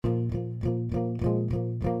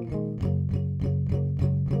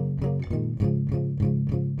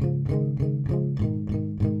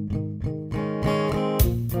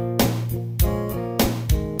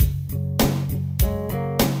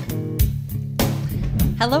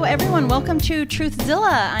Hello, everyone. Welcome to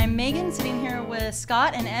Truthzilla. I'm Megan, sitting here with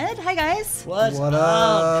Scott and Ed. Hi, guys. What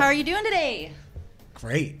up? How are you doing today?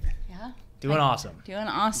 Great. Yeah. Doing awesome. Doing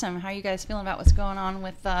awesome. How are you guys feeling about what's going on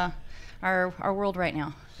with our world right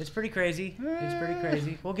now? It's pretty crazy. It's pretty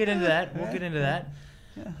crazy. We'll get into that.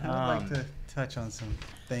 Yeah, I would like to touch on some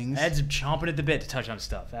things. Ed's chomping at the bit to touch on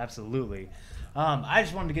stuff. Absolutely. I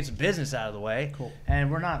just wanted to get some business out of the way. Cool. And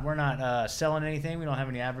we're not selling anything. We don't have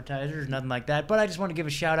any advertisers, nothing like that. But I just want to give a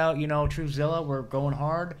shout out. You know, Truthzilla, we're going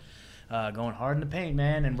hard in the paint,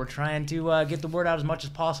 man. And we're trying to get the word out as much as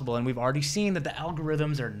possible. And we've already seen that the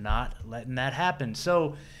algorithms are not letting that happen.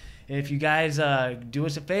 So if you guys do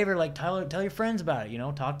us a favor, like tell your friends about it. You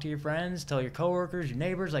know, talk to your friends, tell your coworkers, your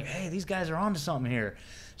neighbors, like, hey, these guys are onto something here.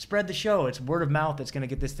 Spread the show. It's word of mouth that's going to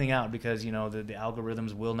get this thing out because, you know, the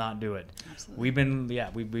algorithms will not do it. Absolutely.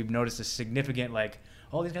 We've noticed a significant, like,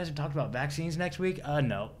 oh, these guys have talked about vaccines next week?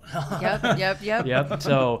 No. Yep.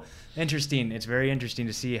 So interesting. It's very interesting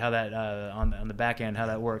to see how that, on the back end, how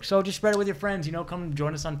that works. So just spread it with your friends. You know, come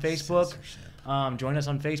join us on Facebook. Join us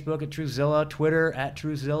on Facebook at Truthzilla, Twitter at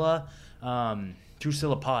Truthzilla,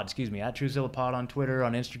 Truthzilla Pod, at Truthzilla Pod on Twitter,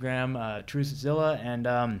 on Instagram, Truthzilla,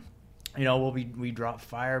 and you know, we drop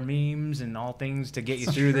fire memes and all things to get you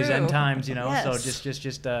through these end times, you know. Yes. So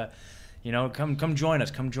just you know, come join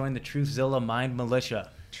us. Come join the Truthzilla Mind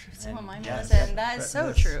Militia. Truthzilla Mind yes. Militia, and that is so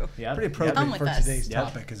That's true. Yep. Pretty Come appropriate with for us. today's Yep.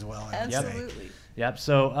 topic as well, I would say. Absolutely. Yep.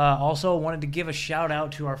 So also wanted to give a shout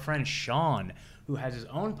out to our friend Sean, who has his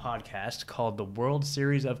own podcast called The World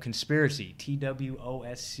Series of Conspiracy,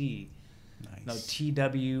 TWOSC. Nice. No,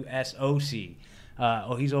 TWSOC.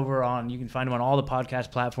 He's over on, you can find him on all the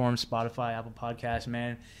podcast platforms, Spotify, Apple Podcasts,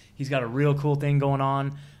 man. He's got a real cool thing going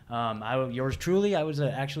on. Yours truly, I was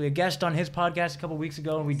actually a guest on his podcast a couple weeks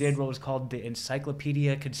ago, and we did what was called the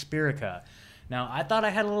Encyclopedia Conspirica. Now, I thought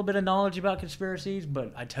I had a little bit of knowledge about conspiracies,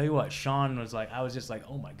 but I tell you what, Sean was like, I was just like,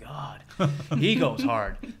 oh my God, he goes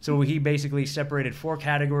hard. So he basically separated 4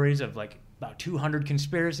 categories of like about 200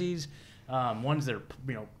 conspiracies. Ones that are,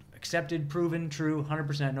 you know, accepted, proven, true,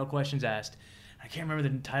 100%, no questions asked. I can't remember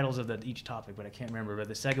the titles of each topic, but I can't remember. But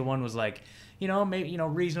the second one was like, you know, maybe, you know,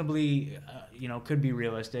 reasonably, you know, could be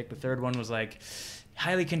realistic. The third one was like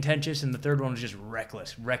highly contentious, and the third one was just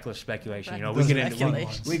reckless speculation. You know, we get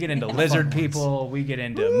into lizard people, we get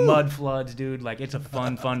into mud floods, dude. Like, it's a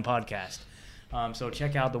fun podcast. So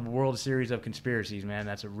check out the World Series of Conspiracies, man.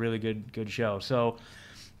 That's a really good show. So,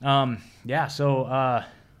 yeah. So,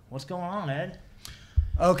 what's going on, Ed?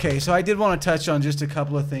 Okay, so I did want to touch on just a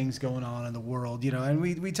couple of things going on in the world, you know, and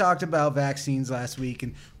we talked about vaccines last week,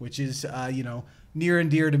 and which is, you know, near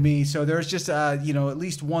and dear to me. So there's just, you know, at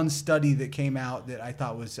least one study that came out that I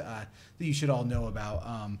thought was that you should all know about.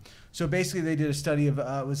 So basically, they did a study of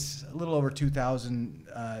it was a little over 2,000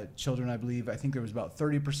 children, I believe. I think there was about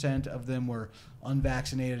 30% of them were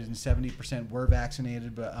unvaccinated and 70% were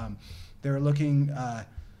vaccinated, but they were looking.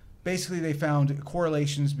 Basically, they found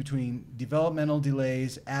correlations between developmental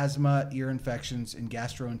delays, asthma, ear infections, and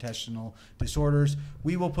gastrointestinal disorders.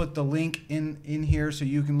 We will put the link in here so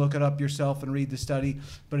you can look it up yourself and read the study,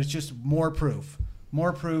 but it's just more proof.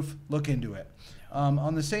 More proof, look into it.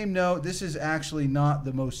 On the same note, this is actually not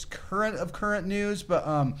the most current news, but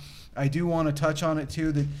I do want to touch on it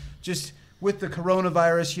too, that just with the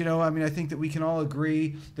coronavirus, you know, I mean, I think that we can all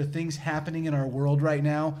agree the things happening in our world right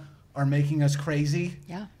now are making us crazy.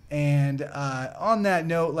 Yeah. And on that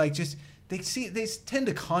note, like, just they tend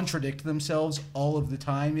to contradict themselves all of the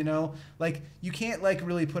time, you know? Like, you can't like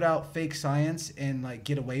really put out fake science and like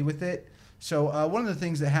get away with it. So one of the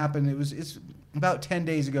things that happened, it's about 10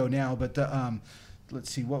 days ago now, but the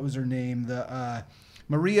let's see, what was her name? The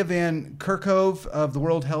Maria Van Kerkhove of the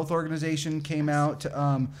World Health Organization came out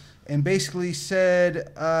and basically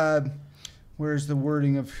said, where's the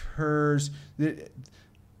wording of hers?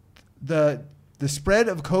 The spread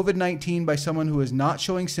of COVID-19 by someone who is not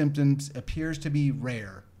showing symptoms appears to be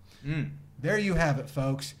rare. There you have it,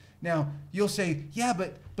 folks. Now, you'll say, yeah,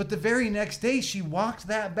 but the very next day she walked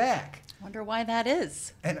that back. Wonder why that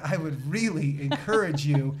is. And I would really encourage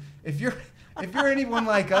you, if you're anyone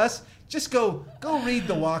like us, just go read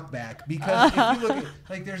the walk back, because if you look at,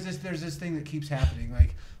 like, there's this thing that keeps happening,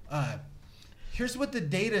 like here's what the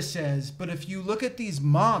data says, but if you look at these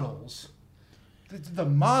models, the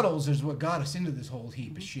models is what got us into this whole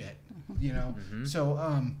heap of shit, you know?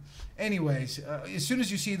 So, anyways, as soon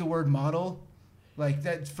as you see the word model, like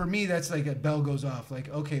that, for me, that's like a bell goes off, like,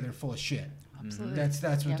 okay, they're full of shit. Absolutely.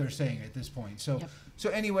 That's what they're saying at this point. So, so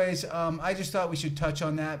anyways, I just thought we should touch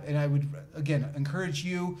on that, and I would, again, encourage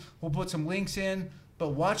you, we'll put some links in, but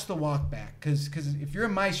watch the walk back, because if you're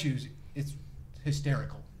in my shoes, it's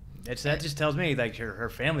hysterical. That just tells me like her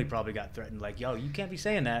family probably got threatened. Like, yo, you can't be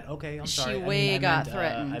saying that. Okay, I'm sorry. She got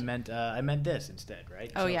threatened. I meant this instead,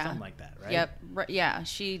 right? Oh, yeah. Something like that, right? Yep. Yeah,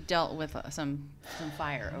 she dealt with some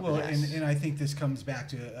fire over this. And I think this comes back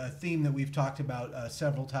to a theme that we've talked about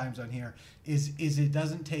several times on here. Is it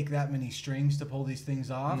doesn't take that many strings to pull these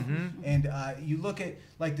things off. Mm-hmm. And you look at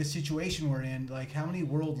like the situation we're in. Like how many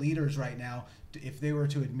world leaders right now, if they were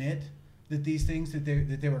to admit that these things that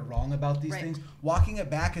they were wrong about these things, walking it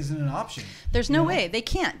back isn't an option. There's no way. They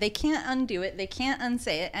can't undo it. They can't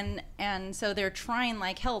unsay it, and so they're trying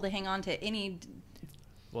like hell to hang on to any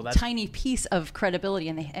tiny piece of credibility,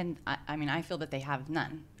 and I mean I feel that they have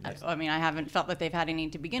none. Yes. I mean I haven't felt that they've had any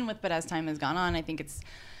to begin with, but as time has gone on, I think it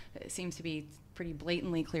seems to be pretty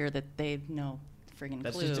blatantly clear that they know friggin'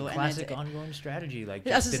 That's clue. just a classic ongoing strategy. Like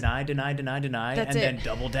just deny, and then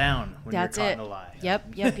double down when you're caught in a lie.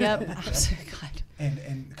 Yep. God.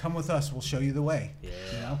 And come with us. We'll show you the way. Yeah.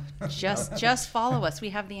 You know? Just follow us.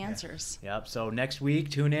 We have the answers. Yep. So next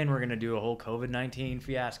week, tune in. We're gonna do a whole COVID-19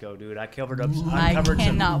 fiasco, dude. I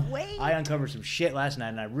cannot wait. I uncovered some shit last night,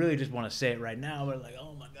 and I really just want to say it right now. But like,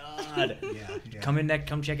 oh my god.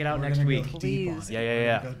 Come check it out next week. Please.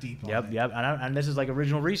 Yeah. Go deep on Yep. it. And this is like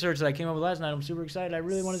original research that I came up with last night. I'm super excited. I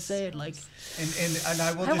really want to say it. Like, and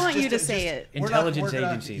I want you to say it. Intelligence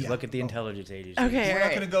agencies. Look at the intelligence agencies. Okay. We're not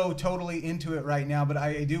going to go totally into it right now, but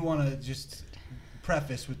I do want to just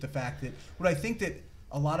preface with the fact that what I think that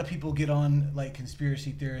a lot of people get on like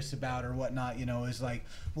conspiracy theorists about or whatnot, you know, is like,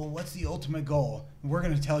 well, what's the ultimate goal? We're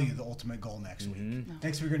going to tell you the ultimate goal next week. No.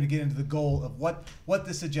 Next, we're going to get into the goal of what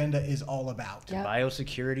this agenda is all about. Yep.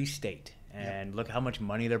 Biosecurity state. And look how much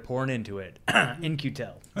money they're pouring into it.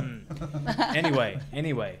 In-Q-Tel.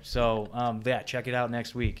 Anyway. So, check it out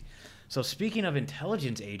next week. So speaking of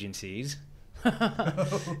intelligence agencies,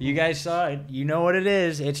 you guys saw it. You know what it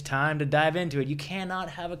is. It's time to dive into it. You cannot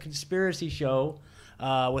have a conspiracy show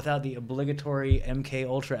without the obligatory MK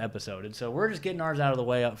Ultra episode. And so we're just getting ours out of the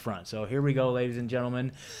way up front. So here we go, ladies and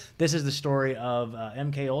gentlemen. This is the story of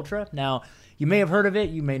MK Ultra. Now, you may have heard of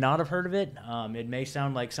it. You may not have heard of it. It may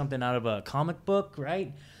sound like something out of a comic book,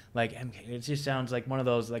 right? Like, it just sounds like one of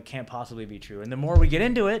those like can't possibly be true. And the more we get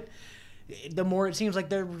into it, the more it seems like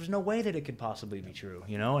there's no way that it could possibly be true,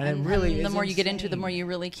 you know? And it really is. The more you get insane. into, the more you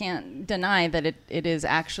really can't deny that it is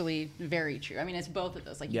actually very true. I mean, it's both of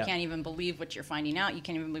those. Like, you can't even believe what you're finding out. You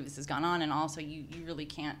can't even believe this has gone on. And also, you really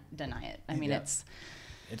can't deny it. I mean,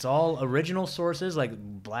 it's all original sources, like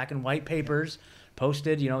black and white papers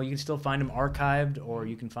posted. You know, you can still find them archived, or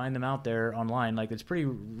you can find them out there online. Like, it's pretty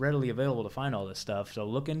readily available to find all this stuff. So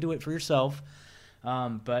look into it for yourself.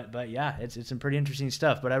 But yeah, it's some pretty interesting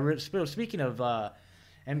stuff. But speaking of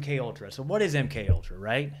MK Ultra, so what is MK Ultra,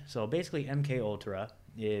 right? So basically, MK Ultra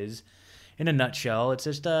is, in a nutshell, it's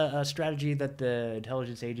just a strategy that the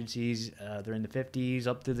intelligence agencies during the 50s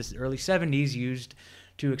up to the early 70s used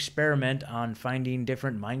to experiment on finding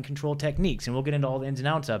different mind control techniques. And we'll get into all the ins and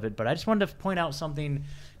outs of it. But I just wanted to point out something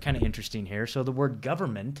kind of interesting here. So the word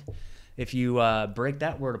government, if you break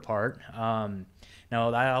that word apart.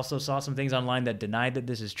 Now, I also saw some things online that denied that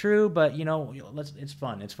this is true, but, you know, it's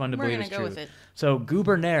fun. It's fun to believe it's true. We're going to go with it. So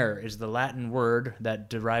gubernaere is the Latin word that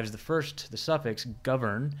derives the suffix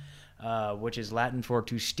govern, which is Latin for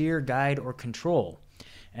to steer, guide, or control.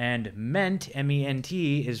 And ment,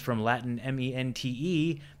 M-E-N-T, is from Latin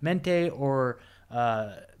M-E-N-T-E. Mente, or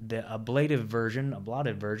the ablative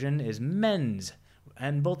version, is mens.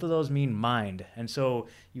 And both of those mean mind. And so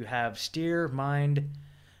you have steer, mind,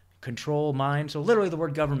 control, mind. So literally the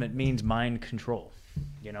word government means mind control,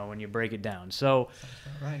 you know, when you break it down. So,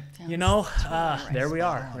 you know, there we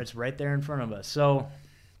are. It's right there in front of us. So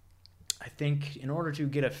I think in order to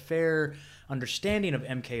get a fair understanding of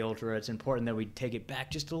MK Ultra, it's important that we take it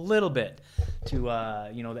back just a little bit to,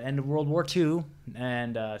 you know, the end of World War II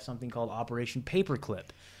and something called Operation Paperclip.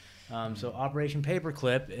 So Operation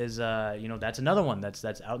Paperclip is, you know, that's another one that's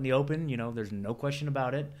out in the open. You know, there's no question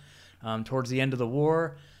about it. Towards the end of the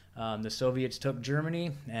war, the Soviets took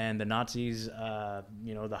Germany, and the Nazis,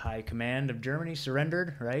 you know, the high command of Germany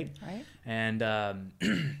surrendered, right? Right. And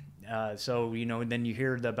so, you know, then you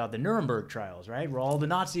hear about the Nuremberg trials, right, where all the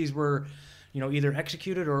Nazis were, you know, either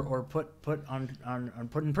executed or put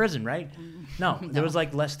in prison, right? No, there was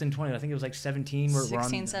like less than 20. I think it was like 17.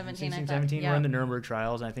 17, 17 were in the Nuremberg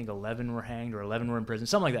trials, and I think 11 were hanged or 11 were in prison,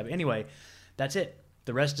 something like that. But anyway, that's it.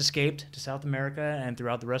 The rest escaped to South America and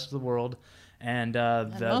throughout the rest of the world. And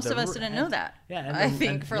most of us didn't know that. Yeah, I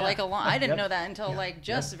think for like a long, I didn't know that until like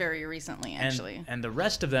just very recently, actually. And the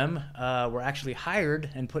rest of them were actually hired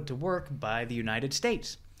and put to work by the United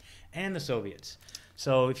States and the Soviets.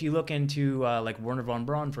 So if you look into like Wernher von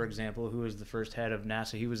Braun, for example, who was the first head of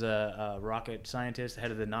NASA, he was a rocket scientist, head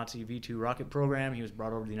of the Nazi V2 rocket program. He was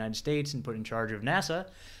brought over to the United States and put in charge of NASA.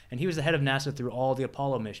 And he was the head of NASA through all the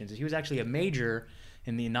Apollo missions. He was actually a major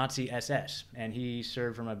in the Nazi SS. And he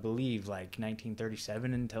served from, I believe, like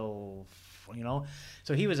 1937 until,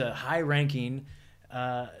 So he was a high-ranking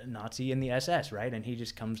Nazi in the SS, right? And he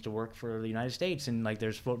just comes to work for the United States, and like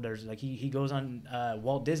there's like he goes on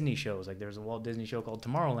Walt Disney shows. Like there's a Walt Disney show called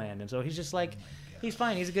Tomorrowland, and so he's just like he's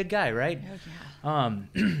fine. He's a good guy, right? Oh,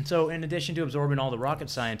 yeah. So in addition to absorbing all the rocket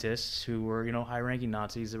scientists who were high-ranking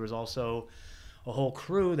Nazis, there was also a whole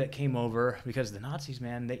crew that came over because the Nazis,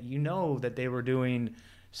 man, that they were doing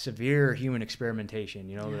severe human experimentation.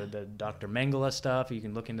 The Dr. Mengele stuff. You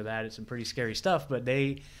can look into that. It's some pretty scary stuff, but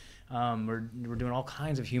they we're doing all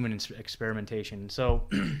kinds of human experimentation. So,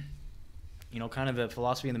 kind of the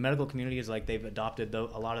philosophy in the medical community is like they've adopted a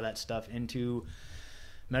lot of that stuff into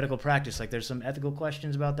medical practice. Like there's some ethical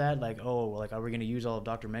questions about that. Like, are we going to use all of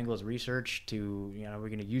Dr. Mengele's research to, we're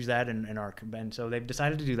going to use that in our, and so they've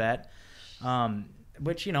decided to do that,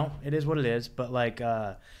 which, it is what it is. But like,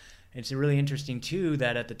 it's really interesting too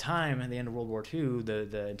that at the time, at the end of World War II,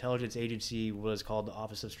 the intelligence agency was called the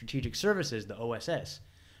Office of Strategic Services, the OSS,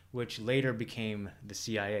 which later became the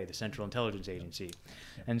CIA, the Central Intelligence Agency.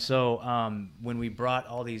 And so when we brought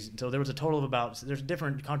all these, so there was a total of there's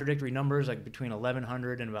different contradictory numbers, like between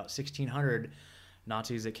 1,100 and about 1,600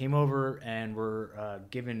 Nazis that came over and were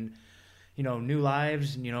given, new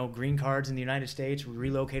lives, green cards in the United States,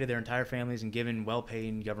 relocated their entire families and given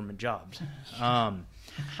well-paying government jobs.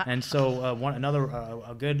 And so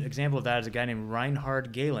a good example of that is a guy named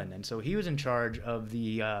Reinhard Gehlen. And so he was in charge of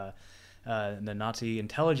the Nazi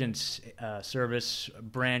intelligence service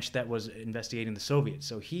branch that was investigating the Soviets.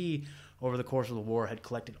 So he, over the course of the war, had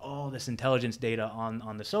collected all this intelligence data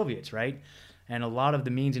on the Soviets, right? And a lot of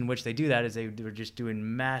the means in which they do that is they were just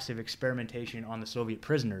doing massive experimentation on the Soviet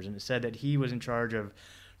prisoners. And it said that he was in charge of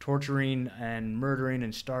torturing and murdering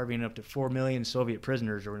and starving up to 4 million Soviet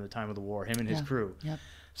prisoners during the time of the war, him and his crew. Yep.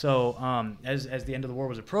 So as the end of the war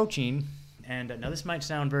was approaching, and now this might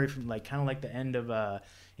sound very kind of like the end of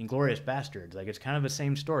Inglourious Bastards. Like it's kind of the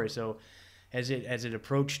same story. So as it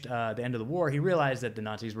approached the end of the war, he realized that the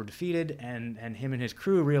Nazis were defeated, and him and his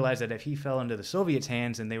crew realized that if he fell into the Soviets'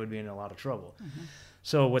 hands, then they would be in a lot of trouble. Mm-hmm.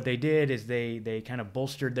 So what they did is they kind of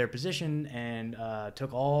bolstered their position and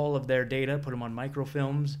took all of their data, put them on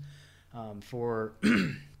microfilms for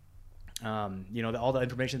all the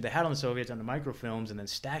information that they had on the Soviets on the microfilms, and then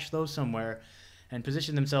stashed those somewhere and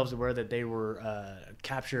positioned themselves to where that they were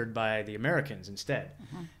captured by the Americans instead.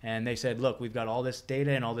 Uh-huh. And they said, look, we've got all this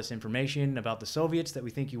data and all this information about the Soviets that we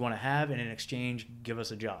think you want to have, and in exchange, give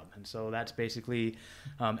us a job. And so that's basically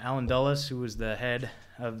Alan Dulles, who was the head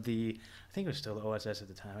of I think it was still the OSS at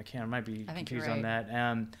the time. I might be confused on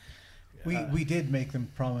that. We did make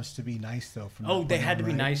them promise to be nice, though. From they had to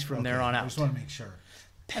be nice from there on out. I just want to make sure.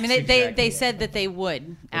 I mean, they said that they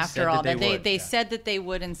would after all. They said that they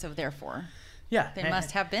would, and so therefore... Yeah. They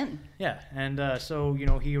must have been. Yeah. And so,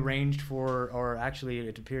 he arranged for, or actually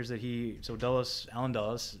it appears that Alan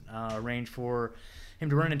Dulles, arranged for him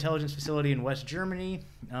to run an intelligence facility in West Germany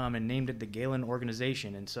and named it the Gehlen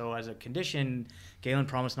Organization. And so as a condition, Gehlen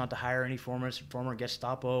promised not to hire any former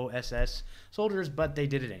Gestapo SS soldiers, but they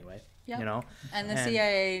did it anyway. Yep. And the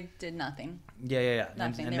CIA did nothing. Yeah.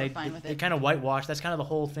 Nothing. And they were fine with it. They kind of whitewashed. That's kind of the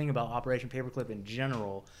whole thing about Operation Paperclip in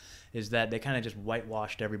general, is that they kind of just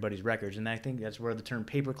whitewashed everybody's records. And I think that's where the term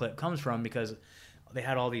paperclip comes from, because they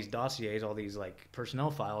had all these dossiers, all these like personnel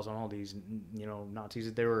files on all these, Nazis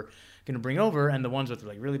that they were going to bring over, and the ones with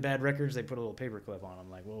like really bad records, they put a little paperclip on them.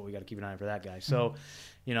 Like, well, we got to keep an eye for that guy. So,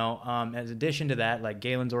 as addition to that, like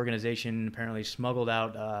Gehlen's organization apparently smuggled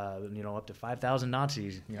out, up to 5,000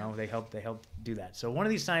 Nazis. They helped do that. So one of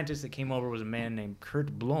these scientists that came over was a man named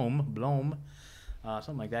Kurt Blom,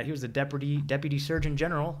 something like that. He was the deputy surgeon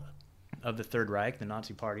general of the Third Reich, the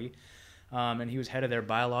Nazi Party, and he was head of their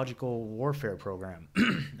biological warfare program.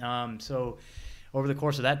 So over the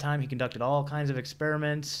course of that time, he conducted all kinds of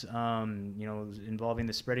experiments, involving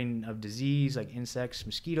the spreading of disease like insects,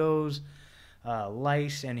 mosquitoes,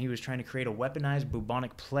 lice, and he was trying to create a weaponized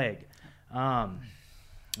bubonic plague.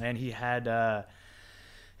 And he had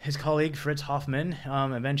his colleague, Fritz Hoffmann,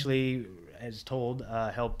 eventually, as told,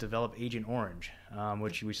 helped develop Agent Orange,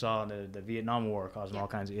 which we saw in the Vietnam War, causing all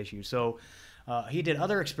kinds of issues. So he did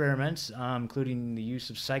other experiments, including the use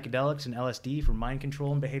of psychedelics and LSD for mind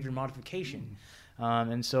control and behavior modification.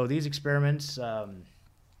 And so these experiments,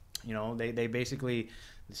 they basically,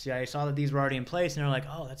 the CIA saw that these were already in place, and they're like,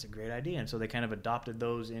 oh, that's a great idea. And so they kind of adopted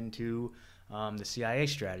those into the CIA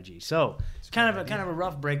strategy. So it's kind of a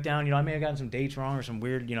rough breakdown. You know, I may have gotten some dates wrong or some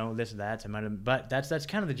weird, you know, this or that. But that's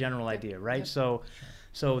kind of the general idea, right? Yep.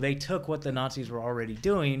 So they took what the Nazis were already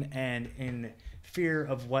doing, and in fear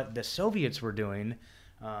of what the Soviets were doing,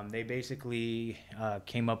 they basically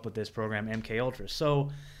came up with this program, MK Ultra. So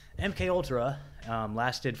MK Ultra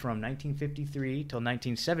lasted from 1953 till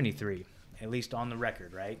 1973, at least on the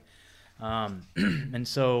record, right? And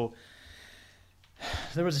so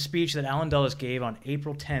there was a speech that Allen Dulles gave on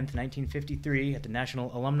April 10th, 1953 at the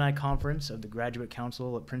National Alumni Conference of the Graduate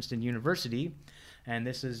Council at Princeton University. And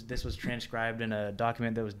this was transcribed in a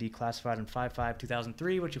document that was declassified on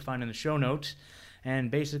 5/5/2003, which you'll find in the show notes.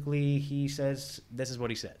 And basically he says, this is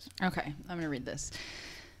what he says. Okay, I'm going to read this.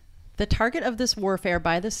 The target of this warfare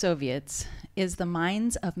by the Soviets is the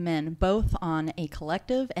minds of men both on a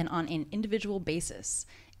collective and on an individual basis.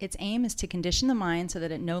 Its aim is to condition the mind so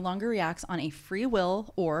that it no longer reacts on a free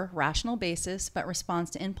will or rational basis, but responds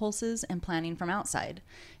to impulses and planning from outside.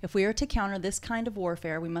 If we are to counter this kind of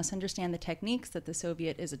warfare, we must understand the techniques that the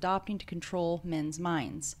Soviet is adopting to control men's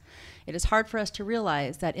minds. It is hard for us to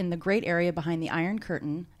realize that in the great area behind the Iron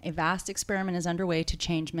Curtain, a vast experiment is underway to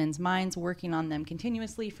change men's minds, working on them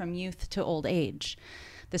continuously from youth to old age.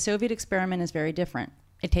 The Soviet experiment is very different.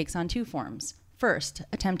 It takes on two forms. First,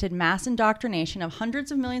 attempted mass indoctrination of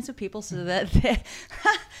hundreds of millions of people so that they...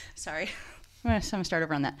 Sorry. I'm going to start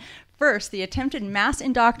over on that. First, the attempted mass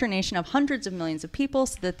indoctrination of hundreds of millions of people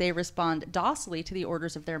so that they respond docilely to the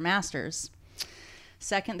orders of their masters.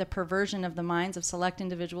 Second, the perversion of the minds of select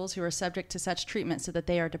individuals who are subject to such treatment so that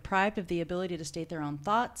they are deprived of the ability to state their own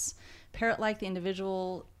thoughts. Parrot-like, the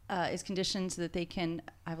individual is conditioned so that they can,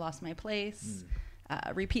 I've lost my place...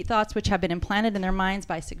 repeat thoughts which have been implanted in their minds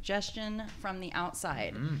by suggestion from the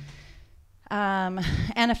outside,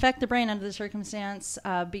 and affect the brain under the circumstance.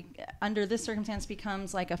 Under this circumstance,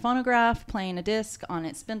 becomes like a phonograph playing a disc on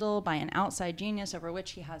its spindle by an outside genius over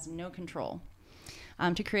which he has no control.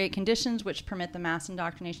 To create conditions which permit the mass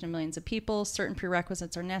indoctrination of millions of people, certain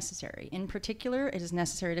prerequisites are necessary. In particular, it is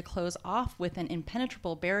necessary to close off with an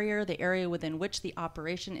impenetrable barrier the area within which the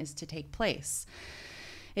operation is to take place.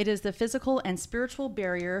 It is the physical and spiritual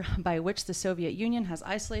barrier by which the Soviet Union has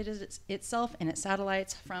isolated itself and its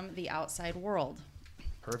satellites from the outside world.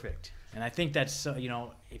 Perfect. And I think that's, you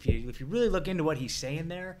know, if you really look into what he's saying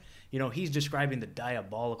there, you know, he's describing the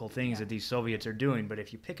diabolical things that these Soviets are doing. But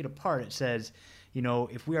if you pick it apart, it says, you know,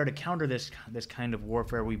 if we are to counter this kind of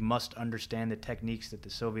warfare, we must understand the techniques that the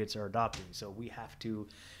Soviets are adopting. So we have to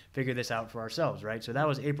figure this out for ourselves, right? So that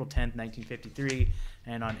was April 10th, 1953.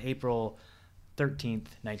 And on April 13th,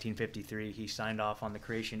 1953, he signed off on the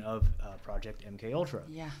creation of Project MK Ultra.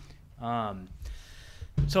 Yeah.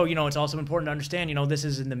 So, you know, it's also important to understand, you know, this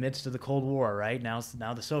is in the midst of the Cold War, right? Now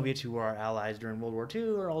the Soviets, who were our allies during World War II,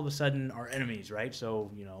 are all of a sudden our enemies, right? So,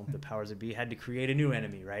 you know, the powers that be had to create a new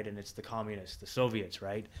enemy, right? And it's the communists, the Soviets,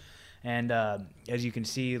 right? And as you can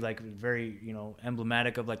see, like, very, you know,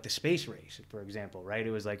 emblematic of, like, the space race, for example, right?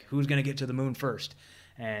 It was like, who's going to get to the moon first?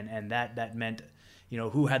 And that meant, you know,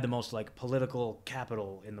 who had the most, like, political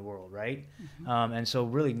capital in the world, right? Mm-hmm. And so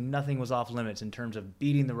really nothing was off limits in terms of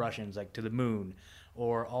beating the Russians, like, to the moon,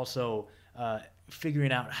 or also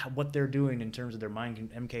figuring out what they're doing in terms of their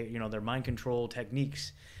their mind control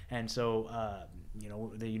techniques. And so, you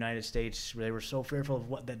know, the United States, they were so fearful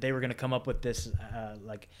of that they were going to come up with this,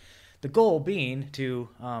 like, the goal being to,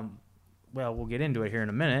 well, we'll get into it here in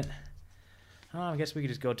a minute. I guess we could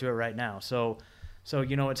just go to it right now. So,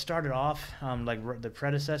 you know, it started off like the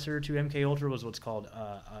predecessor to MK Ultra was what's called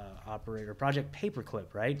Project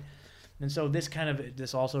Paperclip, right? And so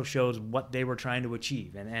this also shows what they were trying to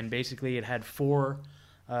achieve, and basically it had four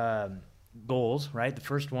goals, right? The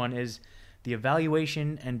first one is the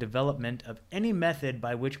evaluation and development of any method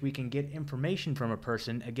by which we can get information from a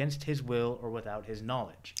person against his will or without his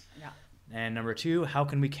knowledge. Yeah. And number two, how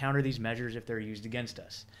can we counter these measures if they're used against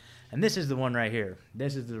us? And this is the one right here.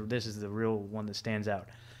 This is the real one that stands out.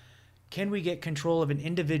 Can we get control of an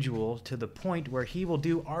individual to the point where he will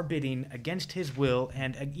do our bidding against his will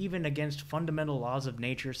and even against fundamental laws of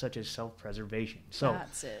nature such as self-preservation? So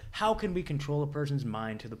that's it. How can we control a person's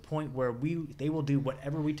mind to the point where they will do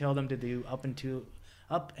whatever we tell them to do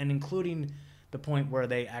up and including the point where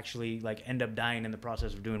they actually, like, end up dying in the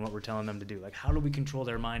process of doing what we're telling them to do? Like, how do we control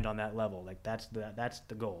their mind on that level? Like, that's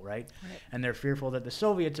the goal, right? And they're fearful that the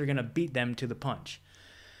Soviets are going to beat them to the punch.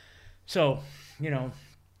 So, you know,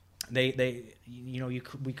 they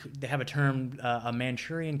have a term, a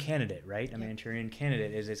Manchurian candidate, right? A Manchurian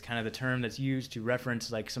candidate is kind of the term that's used to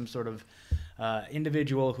reference, like, some sort of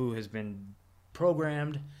individual who has been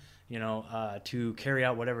programmed, you know, to carry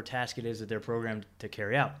out whatever task it is that they're programmed to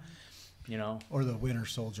carry out. You know, or the Winter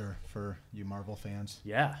Soldier for you Marvel fans.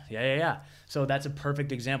 Yeah. So that's a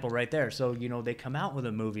perfect example right there. So, you know, they come out with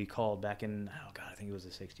a movie called back in, I think it was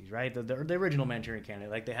the 60s, right? The original Manchurian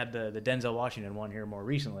Candidate. Like they had the Denzel Washington one here more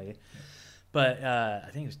recently. Yeah. But I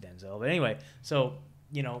think it was Denzel. But anyway, so,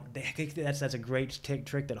 you know, that's a great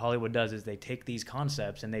trick that Hollywood does is they take these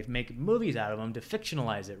concepts and they make movies out of them to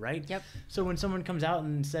fictionalize it, right? Yep. So when someone comes out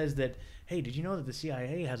and says that, hey, did you know that the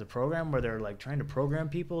CIA has a program where they're like trying to program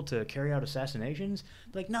people to carry out assassinations?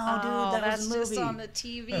 Like, no, dude, that was a movie. That's just on the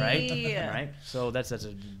TV. Right? So that's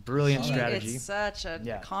a brilliant strategy. It's such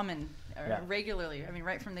a common, regularly. I mean,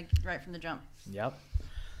 right from the jump. Yep.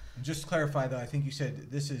 And just to clarify, though, I think you said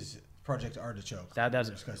this is Project Artichoke. That's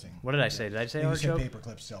discussing. What did I say? Did I say Artichoke? You said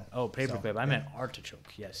Paperclip still. Oh, Paperclip. I meant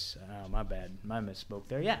Artichoke. Yes. My bad. My misspoke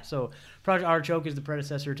there. Yeah. So Project Artichoke is the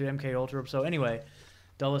predecessor to MK Ultra. So anyway,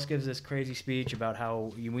 Dulles gives this crazy speech about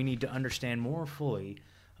how we need to understand more fully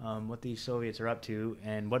what these Soviets are up to,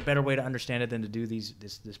 and what better way to understand it than to do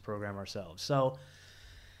this program ourselves. So,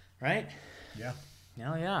 right? Yeah.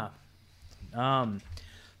 Hell yeah.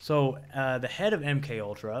 So the head of MK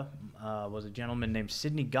Ultra was a gentleman named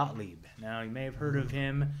Sidney Gottlieb. Now, you may have heard of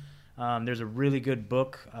him. There's a really good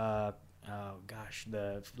book. The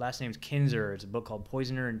last name's Kinzer. It's a book called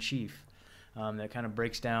Poisoner in Chief. That kind of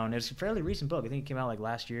breaks down. It's a fairly recent book. I think it came out like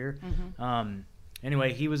last year. Mm-hmm.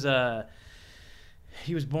 Anyway, he was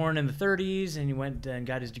born in the 30s, and he went and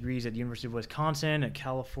got his degrees at the University of Wisconsin, at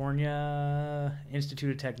California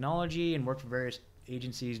Institute of Technology, and worked for various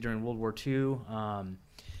agencies during World War II.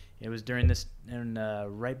 It was during this, and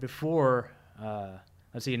right before, in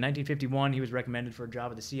 1951, he was recommended for a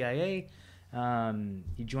job at the CIA.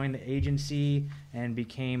 He joined the agency and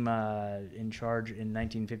became in charge in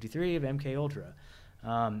 1953 of MK Ultra.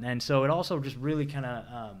 And so it also just really kind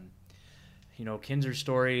of, Kinzer's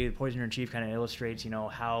story, the Poisoner in Chief, kind of illustrates,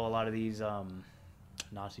 how a lot of these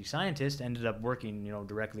Nazi scientists ended up working,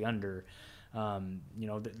 directly under,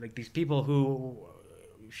 like these people who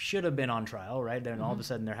should have been on trial, right? Then all of a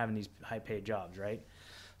sudden they're having these high-paid jobs, right?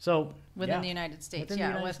 So within the United States,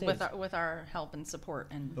 with our help and support,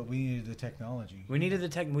 but we needed the technology. We needed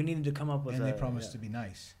We needed to come up with. And they promised to be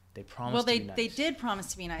nice. They promised. Well, they did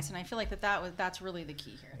promise to be nice, and I feel like that's really the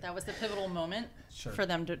key here. That was the pivotal moment for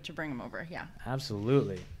them to bring them over. Yeah.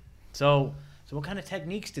 Absolutely. So what kind of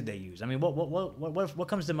techniques did they use? I mean, what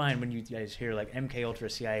comes to mind when you guys hear like MK Ultra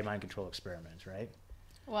CIA mind control experiments, right?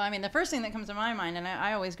 Well, I mean, the first thing that comes to my mind, and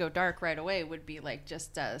I always go dark right away, would be like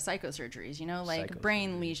just psychosurgeries, like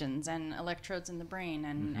brain lesions and electrodes in the brain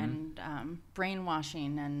and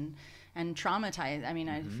brainwashing and traumatize. I mean,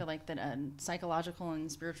 I feel like that psychological and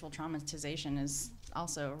spiritual traumatization is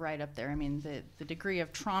also right up there. I mean, the degree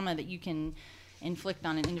of trauma that you can inflict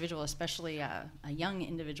on an individual, especially a young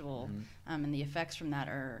individual, and the effects from that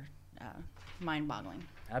are mind-boggling.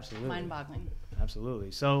 Absolutely. Mind-boggling.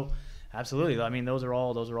 Absolutely. So. Absolutely. I mean, those are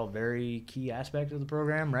all very key aspects of the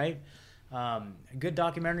program, right? A good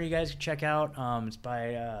documentary you guys can check out. It's by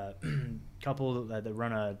a couple that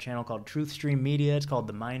run a channel called Truth Stream Media. It's called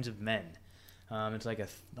The Minds of Men. It's like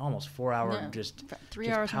almost 4-hour just 3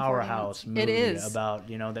 hours powerhouse movie it is. about,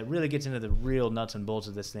 that really gets into the real nuts and bolts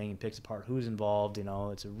of this thing and picks apart who's involved.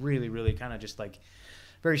 It's a really, really kind of just like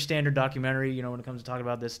very standard documentary, when it comes to talking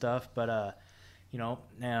about this stuff. But so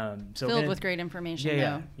filled with great information.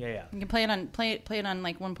 Yeah. You can play it on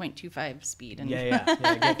like 1.25 speed, and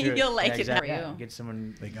get through you'll like it. Exactly. Get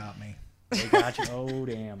someone. They got me. They got you. Oh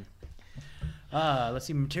damn. Let's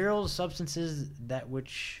see. Materials, substances that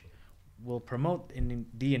which will promote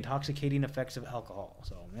the intoxicating effects of alcohol.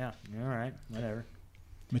 So yeah, all right, whatever.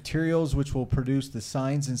 Materials which will produce the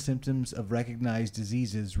signs and symptoms of recognized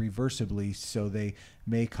diseases reversibly, so they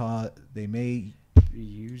may be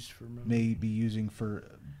used for using for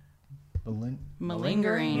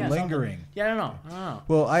malingering. Yeah, I don't know.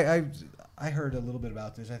 Well, I heard a little bit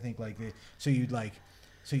about this. I think so you'd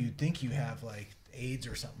think you have like AIDS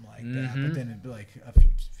or something like that, but then it'd be like a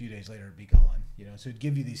few days later it'd be gone. So it'd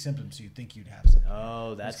give you these symptoms, so you'd think you'd have something.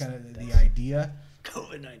 Oh, that's kind of the idea.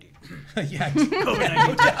 COVID-19. Yeah,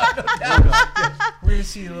 COVID-19. We're gonna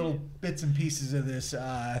see little bits and pieces of this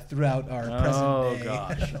throughout our present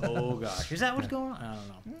day. Oh gosh, is that what's going on? I don't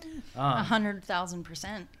know.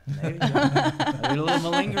 100,000%. Maybe a little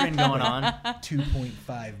malingering going on.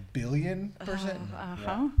 2.5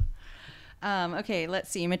 billion%. Okay, let's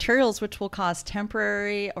see. Materials which will cause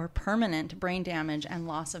temporary or permanent brain damage and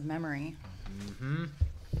loss of memory.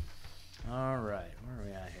 All right, where are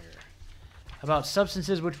we at here? How about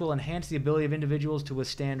substances which will enhance the ability of individuals to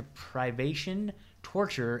withstand privation,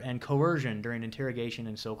 torture and coercion during interrogation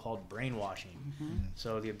and so-called brainwashing.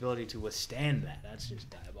 So the ability to withstand that's just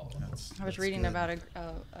diabolical. I was reading about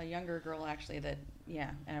a younger girl actually and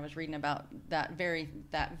I was reading about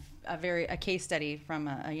a case study from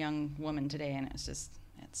a young woman today, and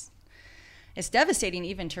it's devastating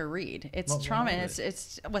even to read. It's trauma.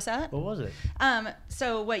 It's what's that? What was it?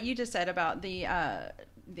 So what you just said about I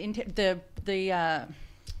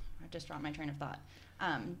just dropped my train of thought.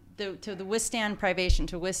 To withstand privation,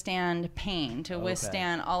 to withstand pain, to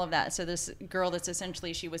withstand all of that. So this girl that's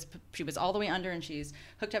essentially she was all the way under, and she's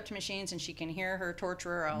hooked up to machines, and she can hear her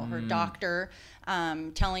torturer or her doctor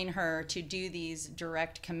telling her to do these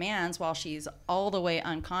direct commands while she's all the way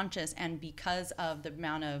unconscious. And because of the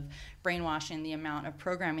amount of brainwashing, the amount of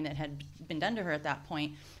programming that had been done to her at that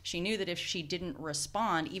point, she knew that if she didn't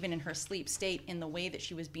respond, even in her sleep state, in the way that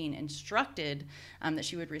she was being instructed, that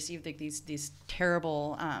she would receive these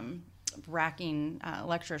terrible racking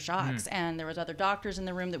electroshocks. And there was other doctors in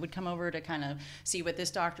the room that would come over to kind of see what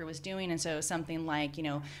this doctor was doing. And so something like,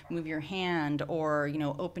 move your hand or,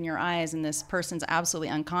 open your eyes, and this person's absolutely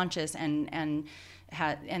unconscious and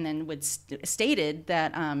then stated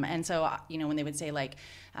that, and so, when they would say like,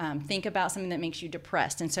 think about something that makes you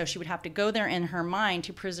depressed. And so she would have to go there in her mind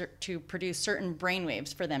to produce certain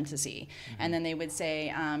brainwaves for them to see. And then they would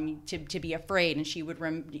say to be afraid, and she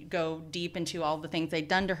would go deep into all the things they'd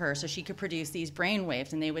done to her so she could produce these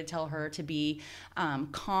brainwaves. And they would tell her to be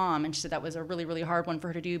calm. And she said that was a really, really hard one for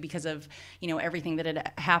her to do because of, everything that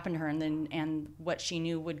had happened to her and what she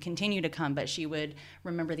knew would continue to come. But she would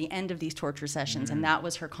remember the end of these torture sessions, and that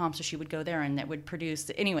was her calm. So she would go there, and that would produce.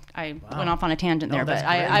 Anyway, I went off on a tangent there, but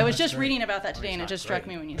I was just reading about that today, and it just struck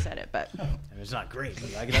me when you said it. But it's not great.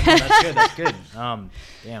 That's good. That's good.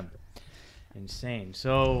 Damn, insane.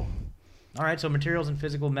 So, all right. So materials and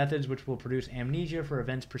physical methods which will produce amnesia for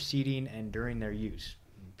events preceding and during their use.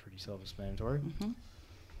 Pretty self-explanatory.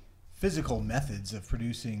 Physical methods of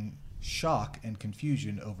producing shock and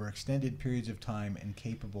confusion over extended periods of time and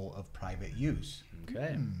capable of private use.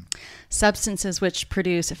 Okay. Substances which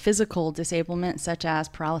produce physical disablement, such as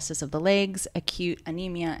paralysis of the legs, acute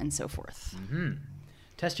anemia, and so forth.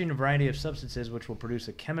 Testing a variety of substances which will produce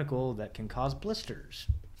a chemical that can cause blisters.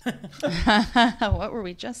 What were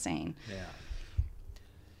we just saying? Yeah.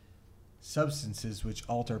 Substances which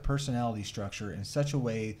alter personality structure in such a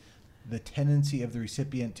way the tendency of the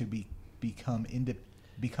recipient to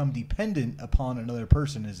become dependent upon another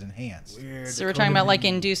person is enhanced. Weird. So we're talking about like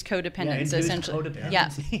induced codependence, essentially. Codependence. Yeah.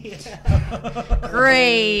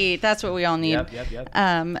 Great. That's what we all need. Yep.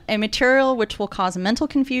 A material which will cause mental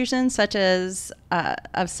confusion, such as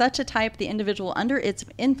of such a type the individual under its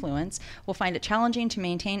influence will find it challenging to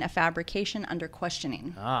maintain a fabrication under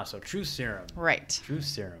questioning. So truth serum. Right. Truth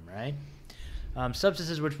serum, right?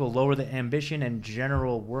 Substances which will lower the ambition and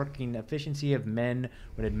general working efficiency of men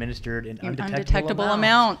when administered in undetectable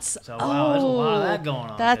amounts. So, wow, there's a lot of that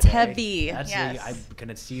going on. That's today. heavy. I'm going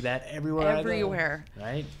to see that everywhere I go.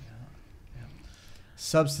 Right?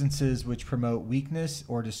 Substances which promote weakness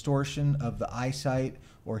or distortion of the eyesight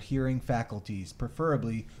or hearing faculties,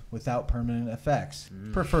 preferably without permanent effects.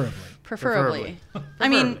 Preferably. I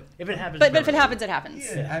mean, if it happens, but if it happens, it happens.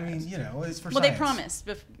 Yeah, I mean, it's for well, science.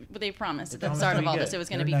 they promised at the start of all this it was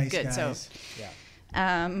going to be nice good. Guys. So,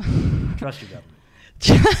 yeah. Trust your government.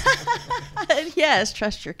 Yes,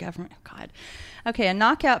 trust your government. Oh, God. Okay, a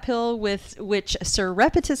knockout pill which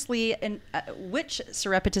surreptitiously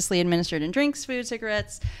administered in drinks, food,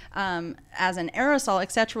 cigarettes, as an aerosol,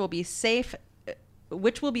 etc., will be safe.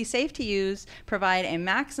 Which will be safe to use, provide a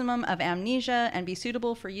maximum of amnesia, and be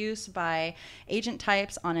suitable for use by agent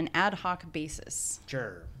types on an ad hoc basis.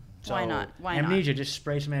 Sure. So why not? Amnesia, just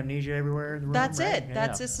spray some amnesia everywhere in the room. That's right? it.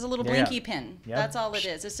 That's just a little blinky pin. Yep. That's all it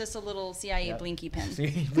is. It's just a little CIA blinky pin.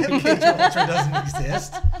 MK Ultra doesn't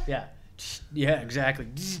exist. Yeah. Yeah, exactly.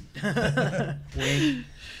 Wink.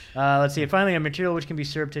 Let's see. Finally, a material which can be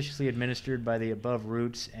surreptitiously administered by the above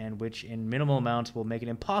routes and which in minimal amounts will make it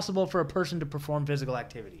impossible for a person to perform physical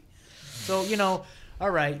activity. So,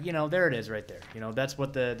 all right, there it is right there. That's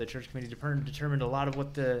what the church committee determined a lot of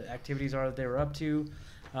what the activities are that they were up to.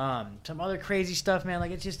 Some other crazy stuff, man.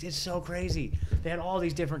 Like, it's so crazy. They had all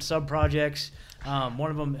these different sub-projects.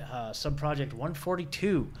 One of them, Sub-Project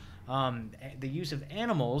 142. The use of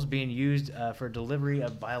animals being used for delivery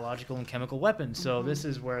of biological and chemical weapons. So this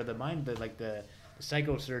is where the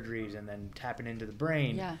psychosurgeries and then tapping into the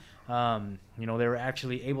brain. Yeah. They were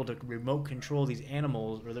actually able to remote control these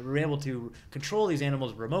animals, or they were able to control these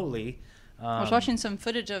animals remotely I was watching some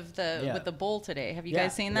footage of with the bull today. Have you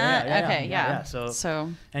guys seen that? Yeah.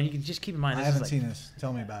 So and you can just keep in mind. I haven't seen this.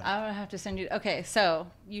 Tell me about it. I would have to send you. Okay, so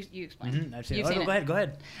you explain. Mm-hmm. I've seen it. Go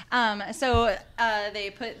ahead. So they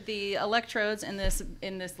put the electrodes in this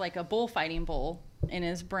like a bullfighting bull in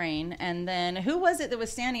his brain, and then who was it that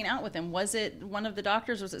was standing out with him? Was it one of the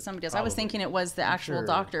doctors? Was it somebody else? Probably. I was thinking it was the actual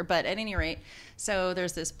doctor, but at any rate, so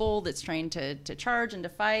there's this bull that's trained to charge and to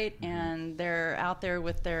fight, and they're out there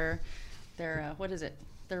with their what is it?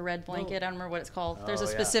 Their red blanket. I don't remember what it's called. There's a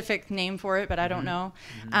specific name for it, but I don't know.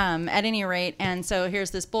 At any rate, and so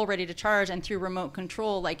here's this bull ready to charge, and through remote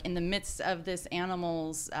control, like in the midst of this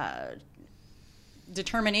animal's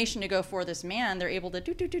determination to go for this man, they're able to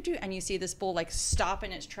do, and you see this bull like stop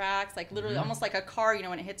in its tracks, like literally almost like a car,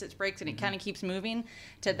 when it hits its brakes and it kind of keeps moving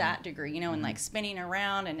to that degree, and like spinning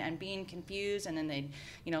around and being confused, and then they,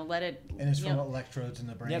 let it. And it's from electrodes in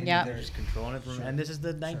the brain. Yep. They're just controlling it from, and this is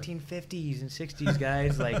the 1950s and 60s,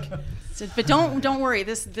 guys. Like, but don't worry,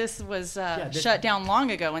 this was shut down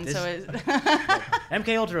long ago, and so it.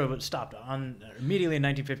 MK Ultra stopped immediately in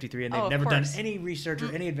 1953, and they've never done any research or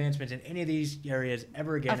any advancements in any of these areas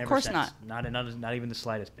ever again. Of course not. Not even the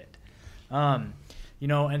slightest bit. And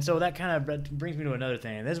so that kind of brings me to another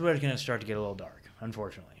thing. And this is where it's going to start to get a little dark,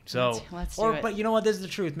 unfortunately. So, let's do it. But you know what? This is the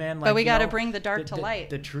truth, man. But we got to bring the dark to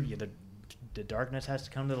light. The darkness has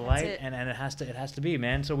to come to the light, and it has to be,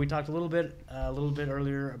 man. So we talked a little bit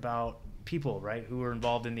earlier about people, right, who were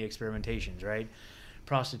involved in the experimentations, right?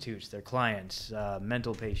 Prostitutes, their clients,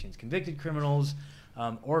 mental patients, convicted criminals,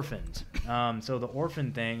 orphans. So the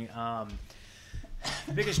orphan thing.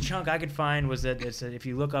 The biggest chunk I could find was that if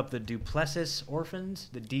you look up the Duplessis orphans,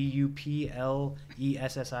 the Duplessis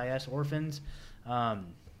orphans,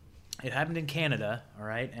 it happened in Canada, all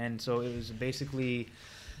right? And so it was basically,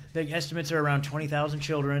 the estimates are around 20,000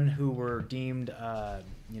 children who were deemed,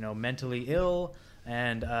 mentally ill,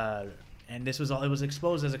 and this was all, it was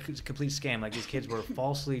exposed as a complete scam. Like, these kids were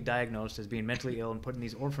falsely diagnosed as being mentally ill and put in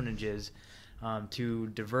these orphanages to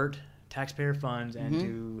divert taxpayer funds, and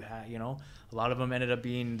to a lot of them ended up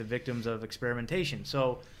being the victims of experimentation.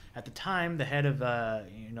 So at the time, the head of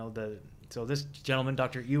so this gentleman,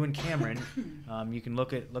 Dr. Ewan Cameron, you can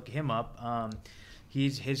look him up.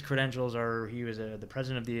 His credentials are, he was the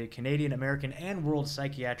president of the Canadian, American, and World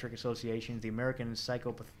Psychiatric Associations, the American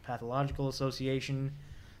Psychopathological Association.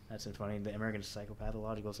 That's so funny. The American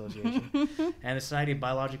Psychopathological Association and the Society of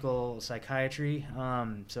Biological Psychiatry.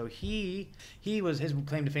 So he was, his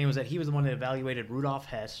claim to fame was that he was the one that evaluated Rudolf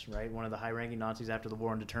Hess, right, one of the high-ranking Nazis after the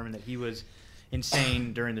war, and determined that he was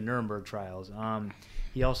insane during the Nuremberg trials.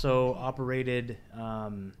 He also operated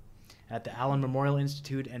at the Allen Memorial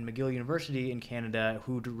Institute and McGill University in Canada,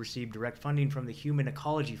 who received direct funding from the Human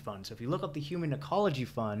Ecology Fund. So if you look up the Human Ecology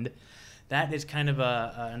Fund, that is kind of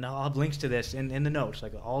and I'll have links to this in the notes.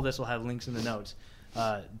 Like, all this will have links in the notes.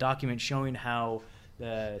 Documents showing how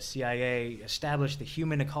the CIA established the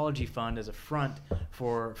Human Ecology Fund as a front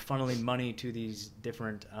for funneling money to these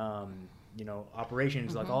different,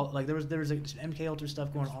 operations. Like there was MK Ultra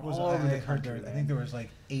stuff going on all over the country. I think there was like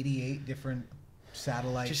 88 different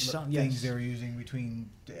satellite things they were using between.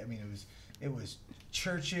 I mean, it was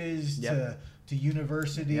churches to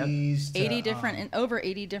universities, to, over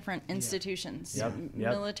 80 different institutions,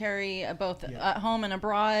 military, both at home and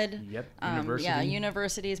abroad.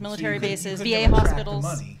 Universities, military bases, VA hospitals.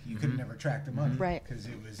 Money. You could never track the money, right? Because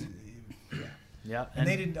it was, Yeah, and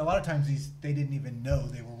they didn't. A lot of times, they didn't even know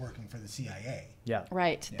they were working for the CIA. Yeah,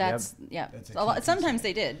 right. That's a lot. Sometimes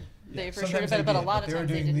they did. They for sure, but a lot of times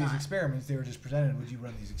they did not. They were doing these experiments. They were just presented, "Would you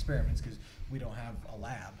run these experiments?" Because we don't have a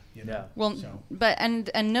lab. Yeah. Well, but and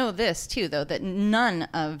know this too, though, that none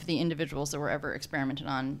of the individuals that were ever experimented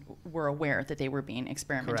on were aware that they were being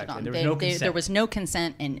experimented on. There was no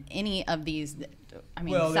consent in any of these. I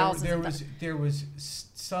mean, thousands. There was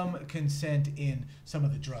some consent in some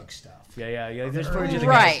of the drug stuff. Yeah. There's footage of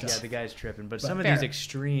the guys tripping, but some of these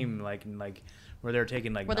extreme, like where they're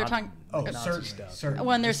taking like Nazi stuff.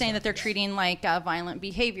 When they're saying that they're treating like violent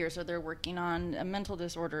behaviors, or they're working on mental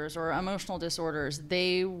disorders or emotional disorders,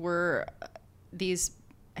 they were these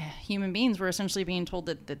human beings were essentially being told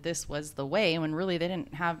that this was the way, when really they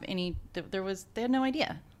didn't have any. They had no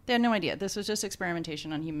idea. They had no idea. This was just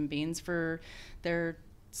experimentation on human beings for their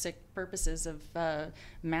sick purposes of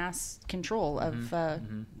mass control of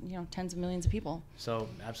tens of millions of people. So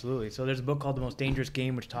absolutely. So there's a book called The Most Dangerous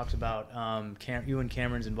Game, which talks about Ewan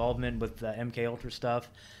Cameron's involvement with the MK Ultra stuff,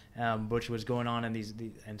 which was going on in these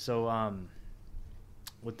and so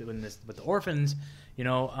with the orphans,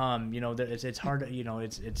 it's hard to,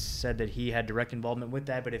 it's said that he had direct involvement with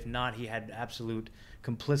that, but if not, he had absolute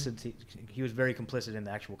complicity. He was very complicit in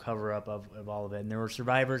the actual cover up of all of it. And there were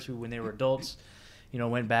survivors who, when they were adults,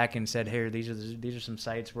 went back and said, "Hey, these are some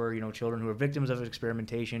sites where children who were victims of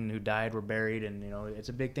experimentation, who died, were buried," and it's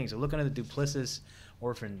a big thing. So looking at the Duplessis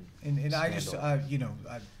orphan, and I just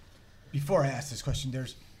before I ask this question,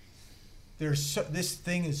 this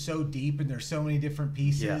thing is so deep and there's so many different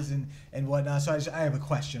pieces and whatnot. So I have a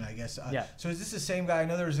question, I guess. So is this the same guy? I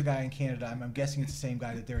know there was a guy in Canada. I'm guessing it's the same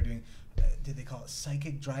guy that they were doing. Did they call it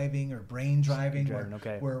psychic driving or brain driving?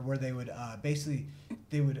 Where they would basically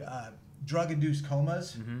drug-induced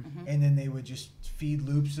comas, and then they would just feed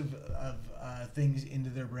loops of things into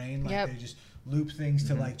their brain, like they just loop things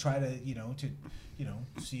to like try to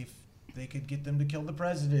see if they could get them to kill the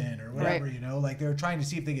president or whatever, like they were trying to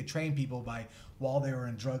see if they could train people while they were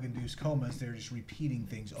in drug-induced comas. They were just repeating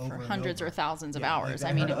things over for and hundreds over. or thousands of hours.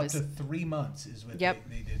 Like, I mean, it up was to 3 months is what they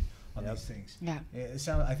did on these things. Yeah,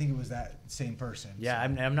 I think it was that same person. Yeah,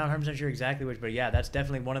 so. I'm not 100% sure exactly which, but that's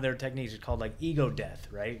definitely one of their techniques. It's called like ego death,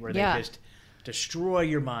 right? Where they just destroy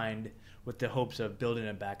your mind with the hopes of building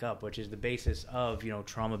it back up, which is the basis of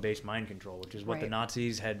trauma-based mind control, which is what the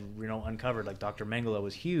Nazis had uncovered. Like Dr. Mengele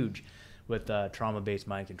was huge with trauma-based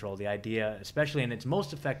mind control. The idea, especially, and it's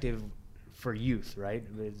most effective for youth, right?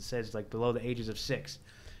 It says like below the ages of 6.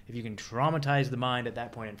 If you can traumatize the mind at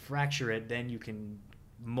that point and fracture it, then you can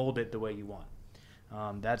mold it the way you want.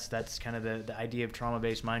 That's kind of the idea of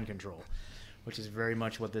trauma-based mind control, which is very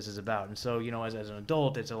much what this is about. And so, as an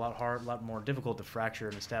adult, it's a lot more difficult to fracture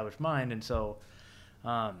an established mind. And so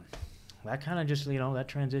that kind of just, that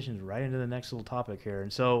transitions right into the next little topic here.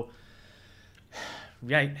 And so,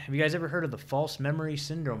 have you guys ever heard of the False Memory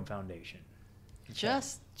Syndrome Foundation?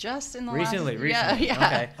 Just in the recently. Yeah.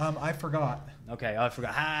 Okay. I forgot. Okay, I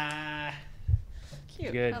forgot.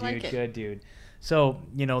 Cute. Good, I dude. like it. Good, dude. So,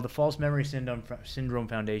 the False Memory Syndrome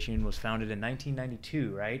Foundation was founded in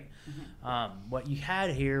 1992, right? What you had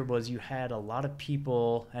here was you had a lot of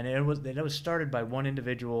people, and it was started by one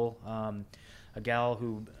individual, a gal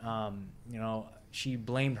who, she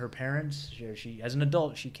blamed her parents. She, as an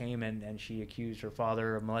adult, she came and she accused her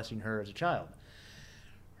father of molesting her as a child.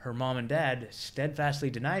 Her mom and dad steadfastly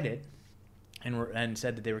denied it and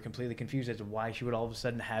said that they were completely confused as to why she would all of a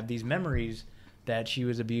sudden have these memories that she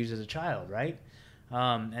was abused as a child, right?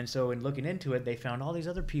 And so in looking into it, they found all these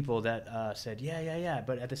other people that said, yeah.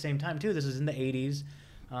 But at the same time, too, this is in the 80s,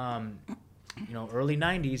 early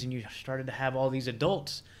 90s, and you started to have all these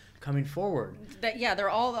adults coming forward. They're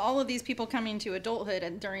all of these people coming to adulthood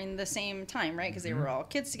and during the same time, right? Because they were all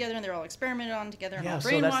kids together and they were all experimented on together and all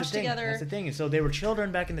brainwashed together. That's the thing. And so they were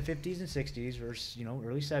children back in the 50s and 60s, or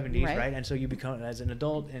early 70s, right? And so you become, as an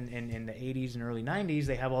adult in the 80s and early 90s,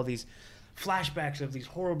 they have all these flashbacks of these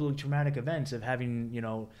horribly traumatic events of having,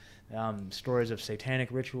 stories of satanic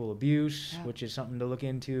ritual abuse, which is something to look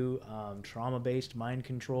into, trauma-based mind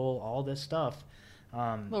control, all this stuff.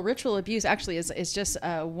 Well, ritual abuse actually is just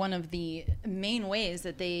one of the main ways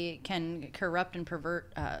that they can corrupt and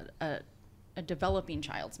pervert a developing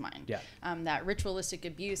child's mind. Yeah. That ritualistic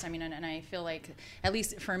abuse, I mean, and I feel like, at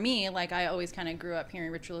least for me, like I always kind of grew up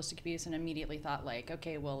hearing ritualistic abuse and immediately thought like,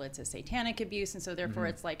 okay, well, it's a satanic abuse, and so therefore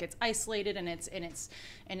it's like it's isolated and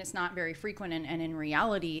it's not very frequent, and in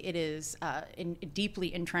reality, it is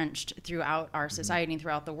deeply entrenched throughout our society and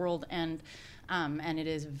throughout the world, and it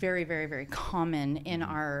is very, very, very common in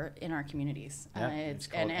our communities.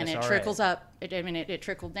 It trickles up. It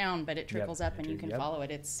trickled down, but it trickles up, and you can follow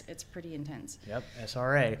it. It's pretty intense. Yep,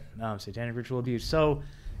 SRA, satanic ritual abuse. So,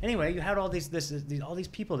 anyway, you had all these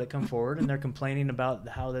people that come forward, and they're complaining about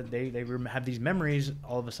how that they have these memories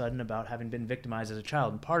all of a sudden about having been victimized as a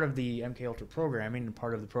child. And part of the MK Ultra programming, and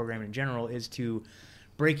part of the program in general, is to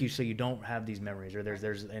break you so you don't have these memories. Or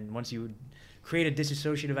and once you create a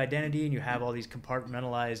dissociative identity and you have all these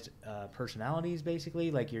compartmentalized personalities,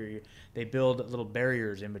 basically, like they build little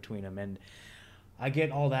barriers in between them. And I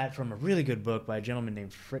get all that from a really good book by a gentleman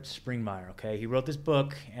named Fritz Springmeier. Okay, he wrote this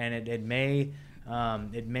book, and it may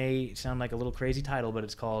sound like a little crazy title, but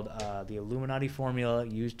it's called The Illuminati Formula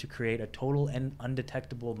Used to Create a Total and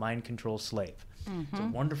Undetectable Mind Control Slave. It's a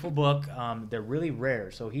wonderful book. They're really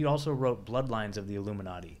rare. So he also wrote Bloodlines of the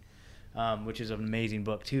Illuminati, which is an amazing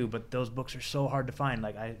book too. But those books are so hard to find.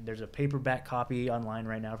 Like there's a paperback copy online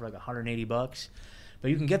right now for like $180. But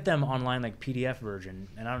you can get them online, like PDF version,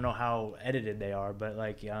 and I don't know how edited they are, but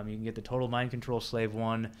like you can get the Total Mind Control Slave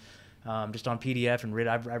one just on PDF and read.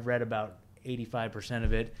 I've read about 85%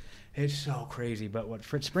 of it. It's so crazy. But what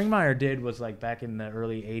Fritz Springmeier did was, like, back in the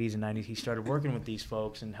early 80s and 90s, he started working with these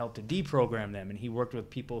folks and helped to deprogram them. And he worked with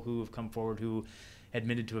people who have come forward who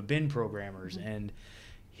admitted to have been programmers. And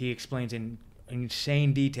he explains in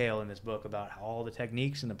insane detail in this book about how all the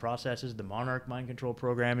techniques and the processes, the Monarch mind control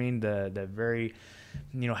programming, the very,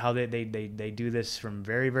 how they do this from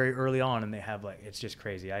very, very early on, and they have, like, it's just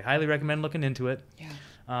crazy. I highly recommend looking into it. Yeah.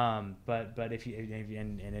 But if you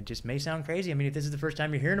and it just may sound crazy. I mean, if this is the first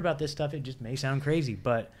time you're hearing about this stuff, it just may sound crazy,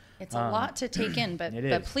 but it's a lot to take in.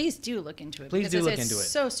 But please do look into it. Please do look into it. It's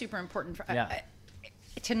so super important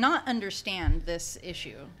to not understand this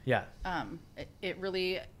issue. Yeah. It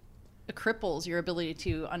really cripples your ability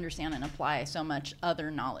to understand and apply so much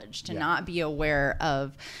other knowledge, to not be aware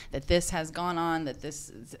of that this has gone on, that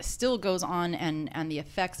this still goes on, and the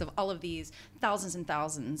effects of all of these thousands and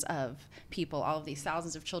thousands of people, all of these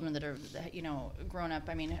thousands of children that are, grown up.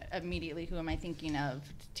 I mean, immediately, who am I thinking of?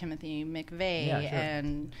 Timothy McVeigh, yeah, sure.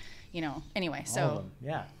 And, anyway, so.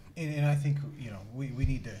 Yeah. And I think, we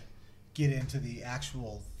need to get into the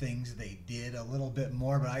actual things they did a little bit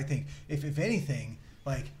more, but I think if anything,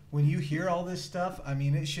 like, when you hear all this stuff, I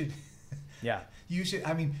mean, it should. Yeah. You should.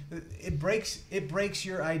 I mean, it breaks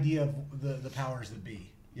your idea of the powers that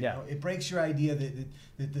be. You know? It breaks your idea that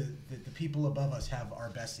the people above us have our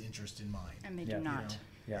best interest in mind. And they do not.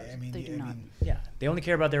 Yeah. I mean, they do not. Yeah. They only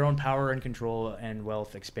care about their own power and control and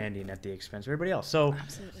wealth expanding at the expense of everybody else. So,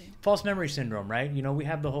 absolutely. False memory syndrome, right? We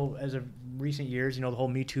have the whole, as of recent years, the whole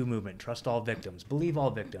Me Too movement, trust all victims, believe all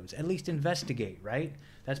victims, at least investigate, right?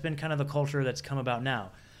 That's been kind of the culture that's come about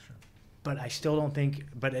now. Sure. But I still don't think,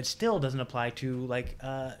 but it still doesn't apply to, like,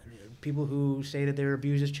 people who say that they were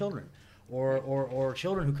abused as children, or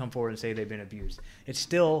children who come forward and say they've been abused. It's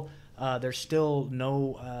still, there's still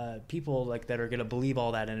no people like that are going to believe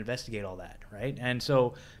all that and investigate all that, right? And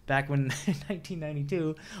so back when in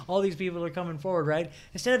 1992, all these people are coming forward, right?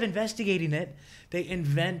 Instead of investigating it, they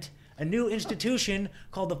invent a new institution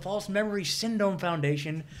called the False Memory Syndrome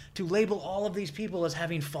Foundation to label all of these people as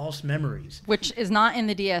having false memories. Which is not in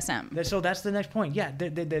the DSM. So that's the next point. Yeah,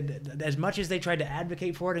 as much as they tried to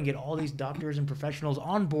advocate for it and get all these doctors and professionals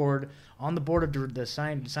on the board of the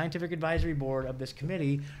scientific advisory board of this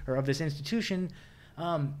committee or of this institution,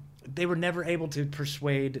 they were never able to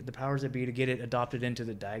persuade the powers that be to get it adopted into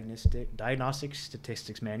the Diagnostic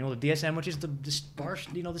Statistics Manual, the DSM, which is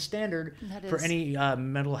the standard for any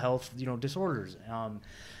mental health disorders.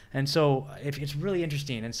 And so it's really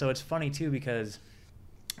interesting. And so it's funny too, because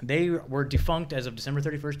they were defunct as of December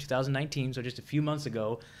 31st, 2019. So just a few months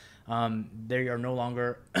ago. They are no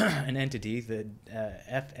longer an entity. The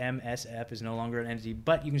FMSF is no longer an entity,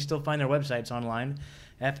 but you can still find their websites online,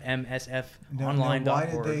 fmsfonline.org. Why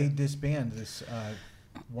did they disband this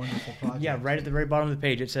wonderful project? Yeah, right at the very bottom of the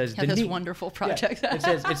page it says wonderful project. Yeah,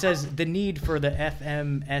 it says the need for the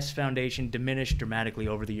FMS Foundation diminished dramatically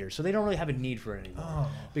over the years. So they don't really have a need for it anymore.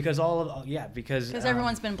 Because because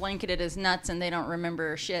everyone's been blanketed as nuts and they don't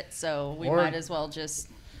remember shit. So we might as well just.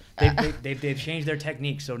 They've changed their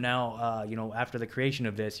techniques. So now, after the creation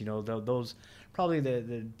of this, those probably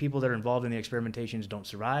the people that are involved in the experimentations don't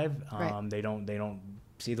survive. Right. They don't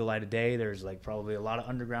see the light of day. There's probably a lot of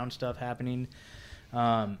underground stuff happening.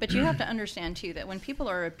 But you have to understand too that when people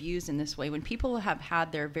are abused in this way, when people have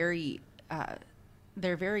had their very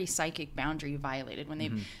psychic boundary violated, when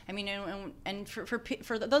they've, I mean, and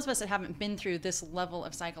for those of us that haven't been through this level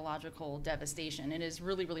of psychological devastation, it is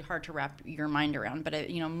really, really hard to wrap your mind around. But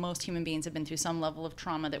most human beings have been through some level of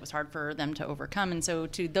trauma that was hard for them to overcome, and so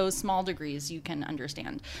to those small degrees, you can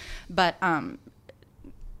understand. But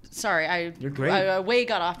sorry, You're great. I way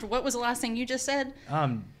got off. What was the last thing you just said?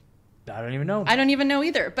 I don't even know. I don't even know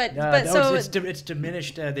either. But so it's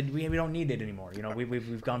diminished. That we don't need it anymore.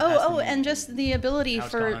 We've gone past. And just the ability now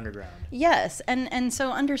for it's gone underground. Yes, and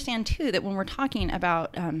so understand too that when we're talking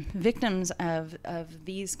about victims of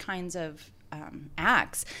these kinds of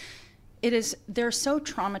acts, they're so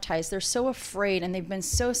traumatized, they're so afraid, and they've been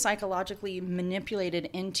so psychologically manipulated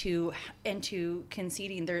into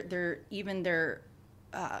conceding their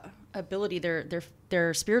ability,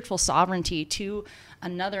 their spiritual sovereignty to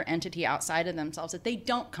another entity outside of themselves, that they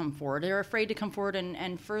don't come forward. They're afraid to come forward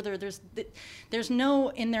and further. There's no,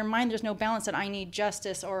 in their mind, there's no balance that I need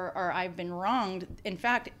justice or I've been wronged. In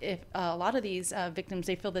fact, if a lot of these victims,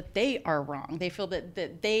 they feel that they are wrong. They feel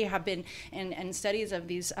that they have been, and studies of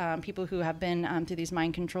these people who have been through these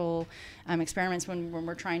mind control experiments, when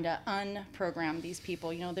we're trying to unprogram these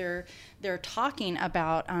people, they're talking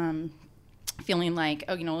about feeling like,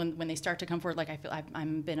 oh, when they start to come forward, like I feel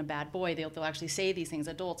I've been a bad boy, they'll actually say these things.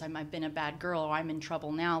 Adults, I've been a bad girl, or I'm in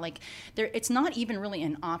trouble now. Like it's not even really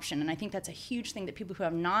an option, and I think that's a huge thing that people who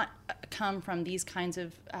have not come from these kinds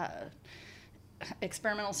of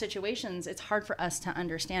experimental situations, it's hard for us to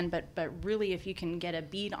understand, but really, if you can get a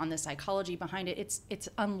bead on the psychology behind it, it's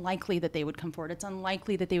unlikely that they would come forward. It's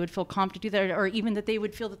unlikely that they would feel confident to do that, or even that they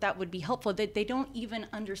would feel that would be helpful. They don't even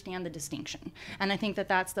understand the distinction, and I think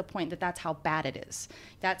that's the point. That's how bad it is.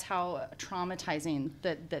 That's how traumatizing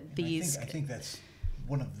that these. I think that's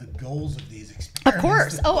one of the goals of these experiments. Of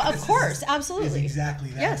course, of course, absolutely. Is exactly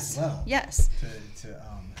that as well. Yes.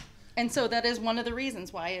 And so that is one of the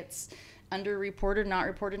reasons why it's underreported, not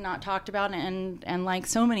reported, not talked about, and like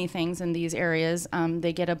so many things in these areas,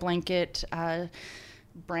 they get a blanket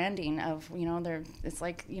branding of, it's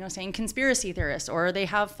like, saying conspiracy theorists, or they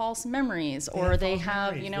have false memories, or they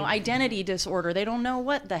have identity disorder. They don't know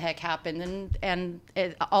what the heck happened, and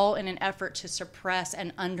it, all in an effort to suppress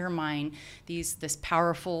and undermine this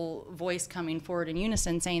powerful voice coming forward in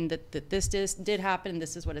unison, saying that this did happen,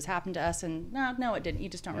 this is what has happened to us, and no, it didn't. You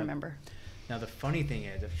just don't remember. Now, the funny thing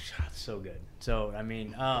is, so good. So, I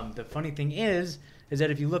mean, the funny thing is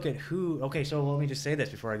that if you look at so let me just say this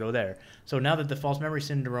before I go there. So now that the false memory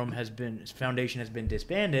syndrome foundation has been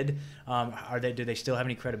disbanded, do they still have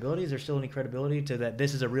any credibility? Is there still any credibility to that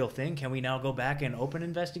this is a real thing? Can we now go back and open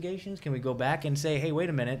investigations? Can we go back and say, hey, wait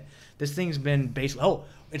a minute, this thing's been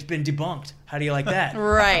it's been debunked. How do you like that?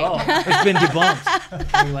 Right. Oh, it's been debunked.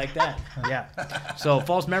 How do you like that? Yeah. So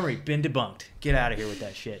false memory, been debunked. Get out of here with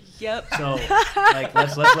that shit. Yep. So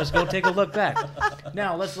let's go take a look back.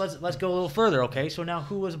 Now let's go a little further, okay? So now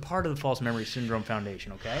who was a part of the False Memory Syndrome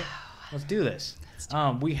Foundation, okay? Let's do this.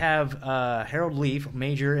 We have Harold Leaf,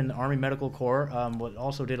 major in the Army Medical Corps,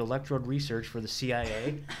 also did electrode research for the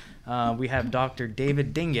CIA. We have Dr.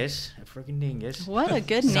 David Dingus, freaking Dingus. What a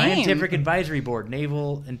good name. Scientific Advisory Board,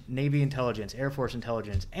 Naval and Navy Intelligence, Air Force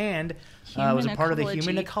Intelligence, and was a part of the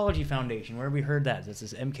Human Ecology Foundation. Where have we heard that? This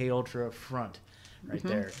is MK Ultra front right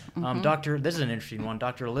there. This is an interesting one.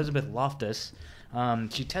 Dr. Elizabeth Loftus,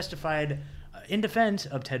 she testified in defense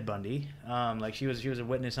of Ted Bundy. She was a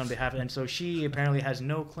witness on behalf, and so she apparently has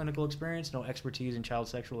no clinical experience, no expertise in child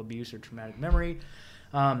sexual abuse or traumatic memory.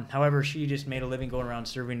 However, she just made a living going around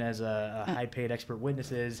serving as a high-paid expert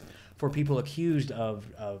witnesses for people accused of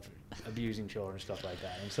abusing children and stuff like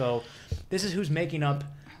that. And so this is who's making up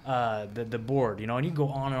the board, and you can go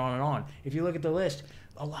on and on and on. If you look at the list,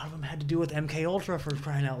 a lot of them had to do with MK Ultra, for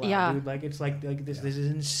crying out loud, dude. Like, it's like this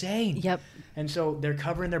is insane. Yep. And so they're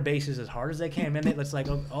covering their bases as hard as they can. And it's like,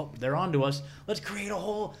 they're on to us. Let's create a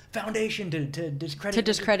whole foundation to discredit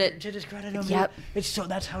them. Yep.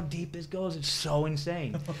 That's how deep this goes. It's so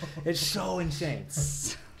insane. It's so insane.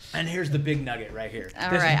 And here's the big nugget right here.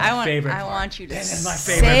 All right, I want you to this is my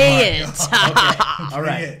favorite part. it. Okay. All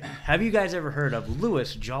right. Have you guys ever heard of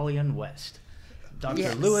Louis Jolyon West?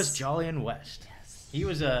 Dr. Louis Jolyon West. He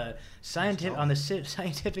was a scientific on the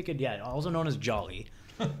scientific, also known as Jolly.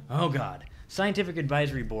 Oh God, Scientific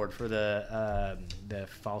Advisory Board for the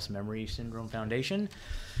False Memory Syndrome Foundation.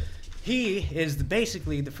 He is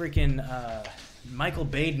basically the freaking Michael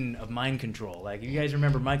Baden of mind control. Like, you guys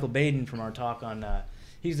remember Michael Baden from our talk on.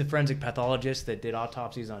 He's the forensic pathologist that did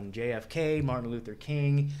autopsies on JFK, Martin Luther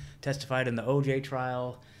King, testified in the OJ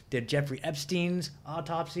trial. Did Jeffrey Epstein's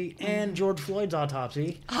autopsy and George Floyd's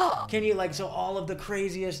autopsy. Can you, so all of the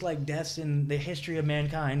craziest, deaths in the history of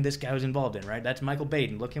mankind, this guy was involved in, right? That's Michael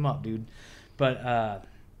Baden. Look him up, dude. But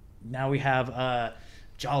now we have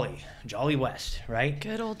Jolly West, right?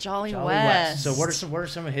 Good old Jolly West. So what are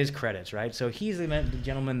some of his credits, right? So he's the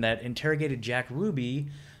gentleman that interrogated Jack Ruby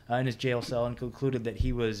in his jail cell and concluded that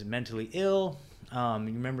he was mentally ill. You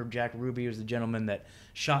remember Jack Ruby was the gentleman that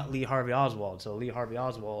shot Lee Harvey Oswald. So Lee Harvey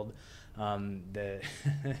Oswald, the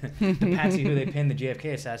patsy who they pinned the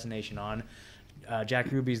JFK assassination on,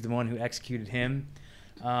 Jack Ruby's the one who executed him.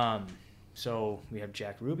 So we have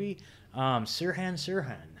Jack Ruby. Sirhan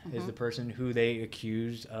is the person who they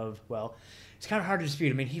accused of, it's kind of hard to dispute.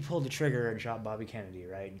 I mean, he pulled the trigger and shot Bobby Kennedy,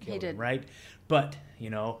 right? And killed him, right? But,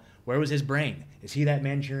 where was his brain? Is he that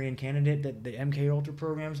Manchurian candidate that the MK Ultra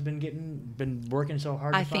program's been working so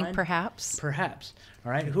hard to find? I think perhaps. Perhaps.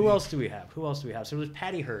 All right. Who else do we have? So there's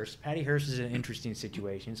Patty Hearst. Patty Hearst is an interesting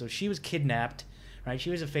situation. So she was kidnapped, right?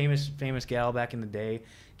 She was a famous gal back in the day,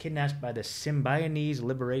 kidnapped by the Symbionese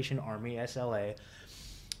Liberation Army, SLA.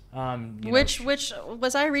 Which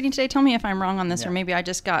was I reading today? Tell me if I'm wrong on this, or maybe I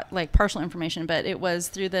just got partial information. But it was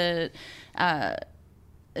through the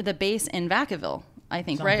base in Vacaville. I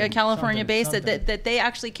think, Something, right? California-based something. that they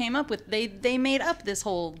actually came up with. They made up this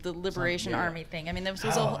whole the Liberation Army thing. I mean, there was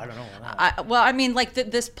a whole, I don't know. well, I mean, like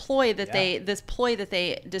this ploy that Yeah.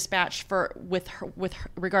 they dispatched with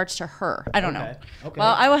regards to her. I don't know. Okay.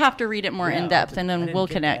 Well, I will have to read it more Yeah, in depth, and I then didn't we'll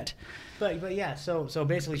get connect. that. But yeah, so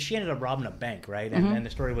basically she ended up robbing a bank, right? And, and the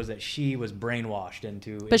story was that she was brainwashed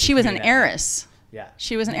into. But she was an committing that. heiress. Yeah.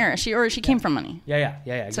 She was an heiress. She came from money. Yeah.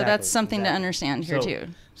 Exactly. So that's something to understand here too.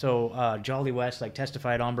 So Jolly West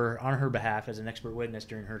testified on her behalf as an expert witness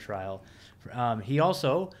during her trial. He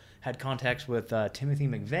also had contacts with Timothy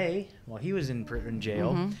McVeigh while he was in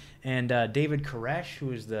jail, and David Koresh,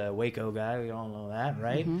 who is the Waco guy. We all know that,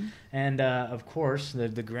 right? And of course,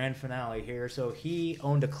 the grand finale here. So he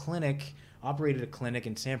owned operated a clinic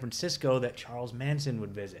in San Francisco that Charles Manson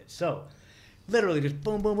would visit. So literally just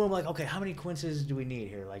boom, boom, boom. Like, okay, how many coincidences do we need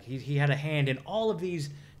here? Like, he had a hand in all of these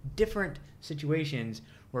different situations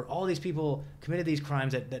where all these people committed these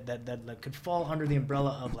crimes that could fall under the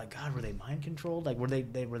umbrella of, like, God, were they mind controlled? Like, were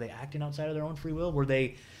they acting outside of their own free will? Were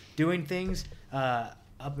they doing things up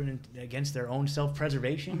and against their own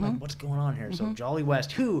self-preservation? Like, what's going on here? So Jolly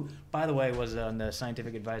West, who, by the way, was on the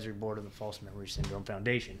scientific advisory board of the False Memory Syndrome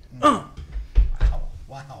Foundation. Wow.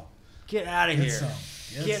 Get out of here.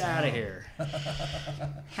 Get out of here.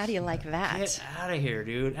 How do you like that? Get out of here,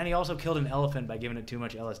 dude. And he also killed an elephant by giving it too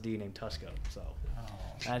much LSD named Tusco. So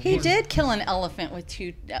He did kill an elephant with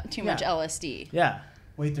too much LSD. Yeah.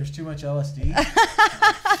 Wait, there's too much LSD?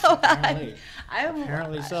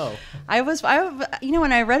 Apparently so.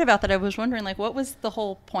 When I read about that, I was wondering, like, what was the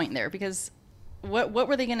whole point there? Because what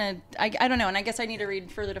were they gonna? I don't know, and I guess I need to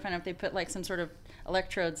read further to find out if they put like some sort of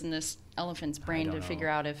electrodes in this elephant's brain to figure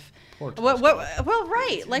out if well,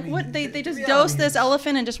 right, like what they just dosed this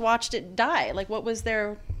elephant and just watched it die. Like, what was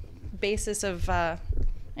their basis of?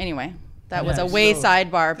 Anyway, that was a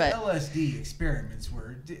sidebar, but the LSD experiments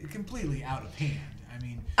were completely out of hand.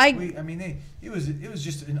 It was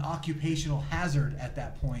just an occupational hazard at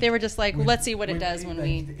that point. They were just like, let's see what it does when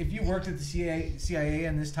we. If you worked at the CIA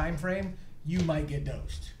in this time frame, you might get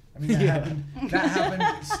dosed. I mean, that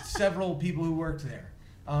happened. Several people who worked there.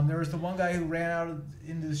 There was the one guy who ran out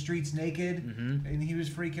into the streets naked, and he was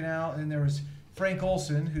freaking out. And there was Frank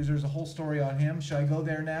Olson, there's a whole story on him. Should I go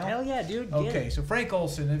there now? Hell yeah, dude. Okay, so Frank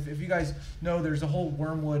Olson, if you guys know, there's a whole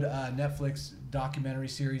Wormwood Netflix documentary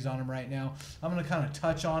series on him right now. I'm going to kind of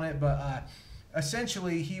touch on it, but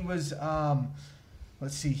essentially he was,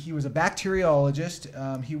 he was a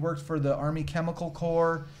bacteriologist. He worked for the Army Chemical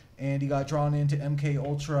Corps, and he got drawn into MK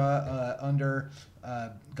Ultra under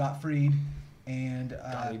Gottfried and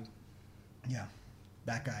yeah.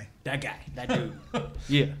 That guy. That dude.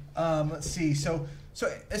 Yeah. Let's see. So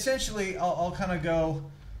essentially, I'll kind of go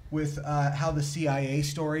with how the CIA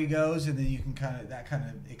story goes, and then you can kind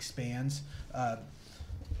of expands.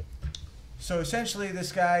 So essentially,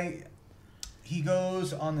 this guy, he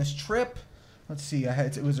goes on this trip. Let's see.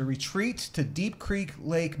 It was a retreat to Deep Creek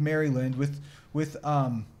Lake, Maryland, with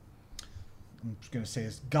I'm just gonna say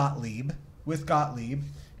it's Gottlieb.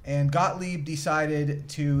 And Gottlieb decided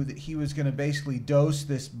that he was going to basically dose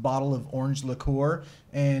this bottle of orange liqueur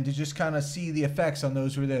and to just kind of see the effects on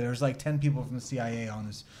those who were there. There's like 10 people from the CIA on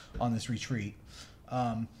this retreat.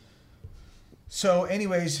 So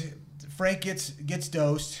anyways, Frank gets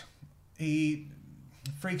dosed. He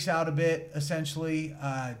freaks out a bit, essentially.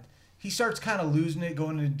 He starts kind of losing it,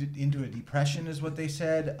 going into a depression is what they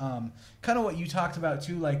said. Kind of what you talked about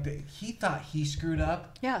too, like he thought he screwed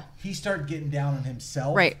up. Yeah. He started getting down on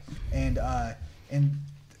himself. Right. And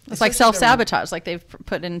it's like self-sabotage, like they've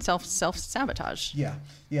put in self-sabotage. Yeah.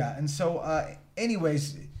 And so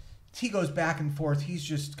anyways, he goes back and forth. He's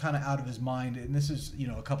just kind of out of his mind, and this is,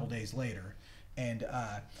 a couple days later. And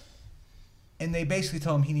they basically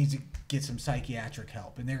tell him he needs to get some psychiatric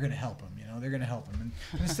help, and they're going to help him. They're going to help him.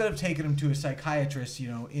 And instead of taking him to a psychiatrist,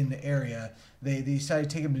 in the area, they decided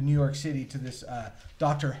to take him to New York City to this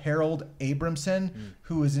Dr. Harold Abramson,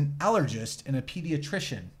 who is an allergist and a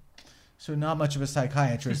pediatrician. So not much of a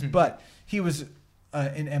psychiatrist, but he was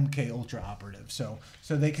an MK Ultra operative. So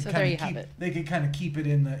they could kind of keep it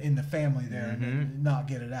in the family there and not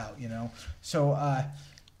get it out. So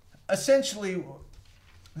essentially,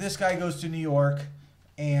 this guy goes to New York,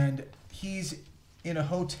 and he's in a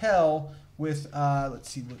hotel with, let's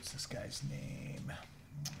see, what's this guy's name?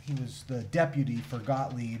 He was the deputy for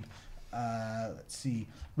Gottlieb.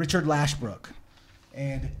 Richard Lashbrook.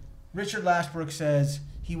 And Richard Lashbrook says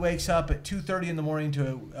he wakes up at 2:30 in the morning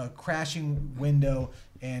to a crashing window,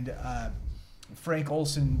 and Frank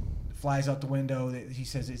Olson flies out the window. He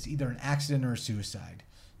says it's either an accident or a suicide,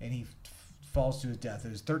 and he falls to his death.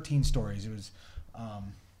 It was 13 stories. It was...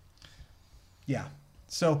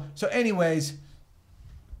 So anyways,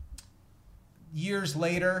 years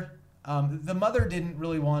later, the mother didn't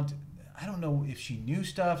really want. I don't know if she knew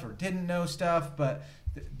stuff or didn't know stuff, but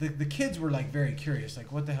the kids were like very curious,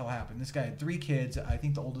 like what the hell happened. This guy had 3 kids. I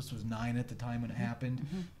think the oldest was 9 at the time when it happened,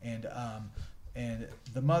 and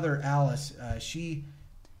the mother, Alice, she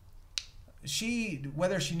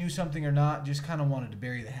whether she knew something or not, just kind of wanted to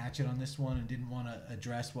bury the hatchet on this one and didn't want to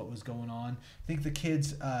address what was going on. I think the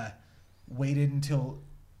kids waited until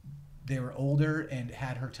they were older and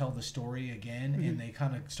had her tell the story again, and they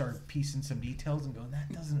kind of started piecing some details and going,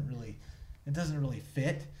 it doesn't really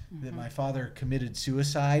fit that my father committed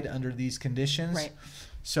suicide under these conditions. Right.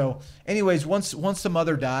 So anyways, once the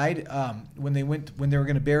mother died, when they were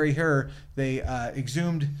going to bury her, they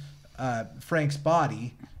exhumed Frank's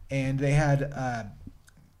body, and they had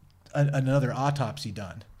another autopsy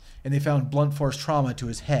done, and they found blunt force trauma to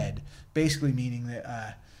his head, basically meaning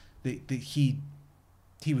that he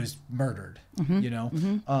was murdered. You know.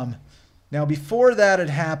 Now before that had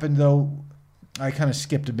happened, though, I kind of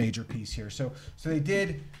skipped a major piece here. So they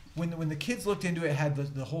did, when the kids looked into it, had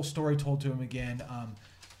the whole story told to them again.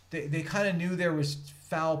 They kind of knew there was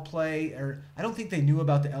foul play, or I don't think they knew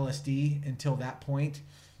about the LSD until that point.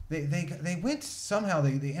 They went somehow.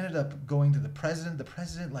 They ended up going to the president. The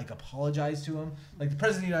president like apologized to him. Like the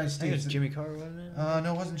president of the United I think States. it was Jimmy Carter, wasn't it?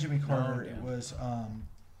 No, it wasn't Jimmy Carter. No,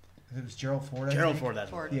 yeah. It was Gerald Ford. Gerald Ford. That's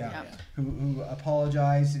Ford, right. Yeah. Who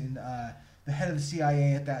apologized, and the head of the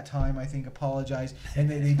CIA at that time, I think, apologized, and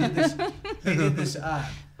they did this. They did this. I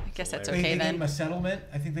guess that's They okay gave then. him a settlement.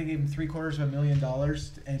 I think they gave him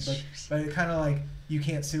 $750,000, and but it kind of like, you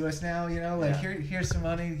can't sue us now, you know, like here's some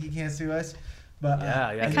money, you can't sue us. But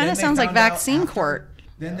It kind of sounds like vaccine court.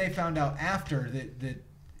 Then they found out after that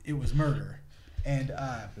it was murder, and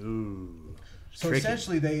so tricky.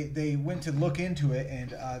 essentially they went to look into it, and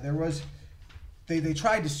they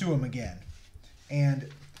tried to sue him again, and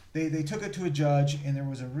they took it to a judge, and there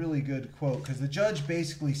was a really good quote, because the judge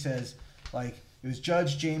basically says, like, it was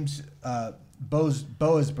Judge James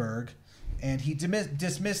Boasberg, and he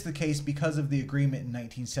dismissed the case because of the agreement in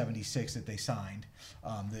 1976 that they signed,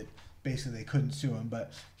 that basically they couldn't sue him.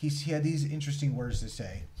 But he had these interesting words to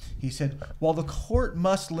say. He said, while the court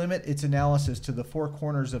must limit its analysis to the 4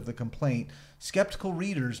 corners of the complaint, skeptical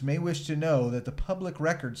readers may wish to know that the public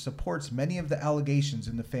record supports many of the allegations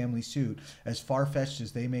in the family suit, as far-fetched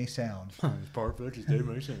as they may sound. As far-fetched as they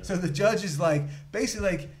may sound. So the judge is like, basically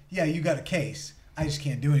like, yeah, you got a case. I just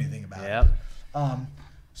can't do anything about it.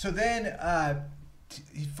 So then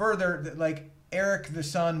further, like, Eric, the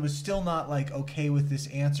son, was still not like okay with this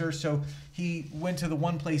answer. So he went to the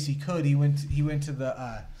one place he could. He went to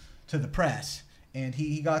the press, and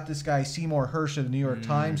he got this guy Seymour Hersh of the New York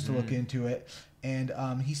Times to look into it. And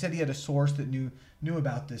he said he had a source that knew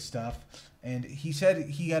about this stuff. And he said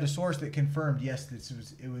he had a source that confirmed, yes,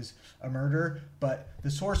 it was a murder, but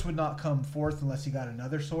the source would not come forth unless he got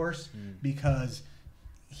another source, because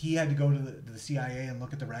he had to go to the CIA and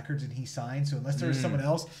look at the records, and he signed. So unless there was someone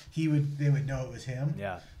else, they would know it was him.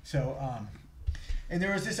 Yeah. So and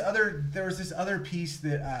there was this other piece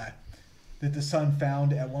that the son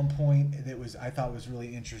found at one point that I thought was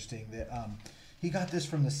really interesting. That he got this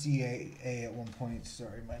from the CIA at one point.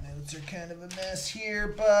 Sorry, my notes are kind of a mess here,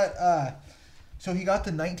 but so he got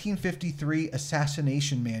the 1953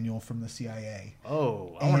 assassination manual from the CIA.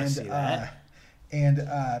 Oh, I want to see that. And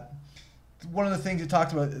one of the things it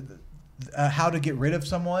talked about how to get rid of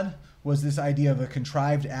someone was this idea of a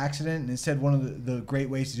contrived accident, and it said one of the great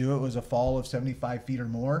ways to do it was a fall of 75 feet or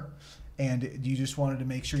more, and you just wanted to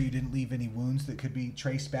make sure you didn't leave any wounds that could be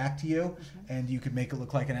traced back to you, and you could make it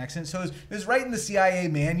look like an accident. So it was right in the CIA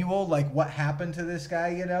manual, like what happened to this guy,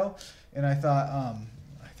 you know. And I thought,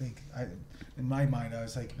 in my mind, I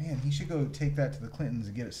was like, man, he should go take that to the Clintons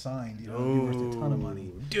and get it signed. You know, it'd be worth a ton of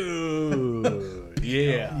money. Dude,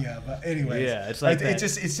 yeah. Yeah, but anyways, yeah, it's like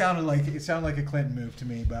it sounded like a Clinton move to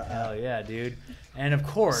me. But hell yeah, dude. And of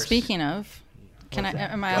course, Speaking of,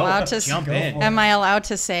 am I allowed to jump in? Am I allowed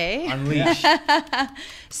to say? Unleash.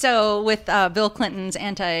 So with Bill Clinton's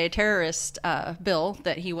anti-terrorist bill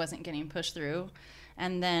that he wasn't getting pushed through,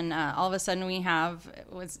 and then all of a sudden we have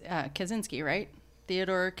Kaczynski, right?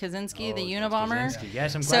 Theodore Kaczynski, the Unabomber. Kaczynski.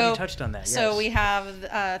 Yes, I'm glad you touched on that. Yes. So we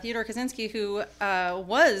have Theodore Kaczynski, who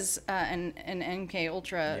was an MK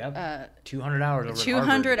Ultra. 200 hours over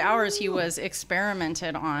 200 hours he was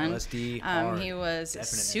experimented on. LSD, he was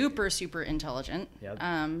super intelligent. Yep.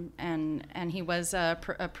 And he was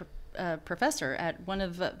professor at one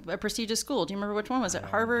of a prestigious school. Do you remember which one? Was it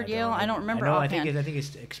Harvard, Yale? I don't remember. I think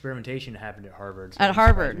his experimentation happened at Harvard. At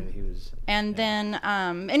Harvard. He was, and then,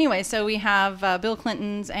 anyway, so we have Bill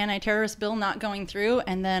Clinton's anti-terrorist bill not going through,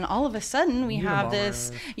 and then all of a sudden we have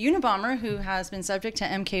this Unabomber who has been subject to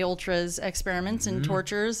MK Ultra's experiments and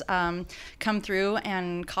tortures come through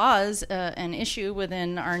and cause an issue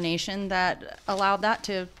within our nation that allowed that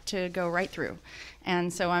to go right through.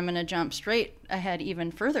 And so I'm going to jump straight ahead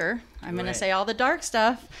even further. I'm going to say all the dark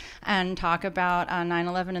stuff and talk about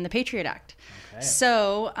 9/11 and the Patriot Act. Okay.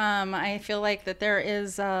 So I feel like that there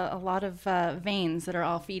is a lot of veins that are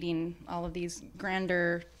all feeding all of these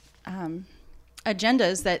grander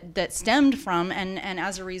agendas that stemmed from and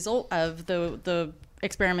as a result of the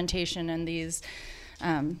experimentation and these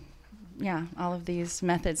all of these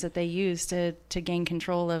methods that they use to gain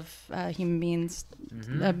control of human beings'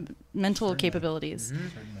 mental capabilities.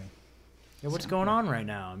 Yeah, what's going on right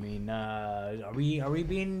now? I mean, are we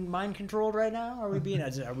being mind controlled right now? Are we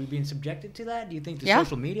being subjected to that? Do you think the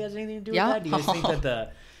social media has anything to do with that? Do you guys think that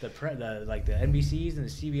the NBCs and the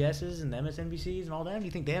CBSs and the MSNBCs and all that? Do you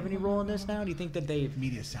think they have any role in this now? Do you think that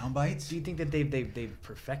media sound bites? Do you think that they've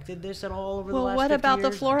perfected this at all over the last? Well, what about the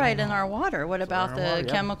fluoride in our water? What about the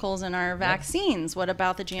chemicals in our vaccines? What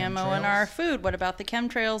about the GMO in our food? What about the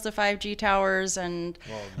chemtrails, the 5G towers, and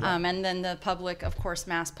then the public, of course,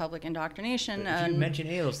 mass public indoctrination? If you mention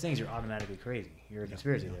any of those things, you're automatically crazy. You're a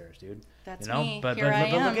conspiracy theorist, dude. That's me. But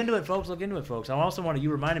look into it, folks. Look into it, folks. I also you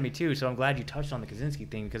reminded me too, so I'm glad you touched on the Kaczynski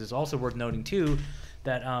thing, because it's also worth noting too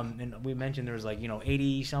that and we mentioned there was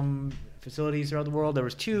 80 some facilities throughout the world. There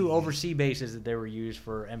was 2 overseas bases that they were used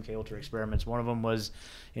for MK Ultra experiments. One of them was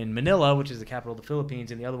in Manila, which is the capital of the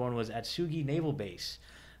Philippines, and the other one was at Sugi Naval Base,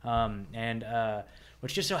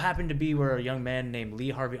 which just so happened to be where a young man named Lee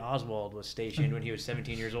Harvey Oswald was stationed when he was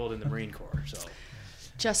 17 years old in the Marine Corps. So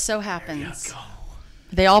just so happens. There you go.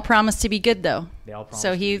 They all promise to be good, though. They all promise.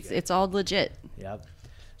 So it's all legit. Yep.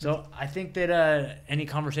 So I think that any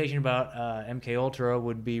conversation about MK Ultra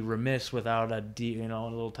would be remiss without a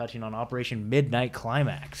little touching on Operation Midnight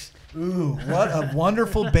Climax. Ooh, what a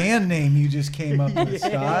wonderful band name you just came up with,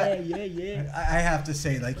 Scott. Yeah. I have to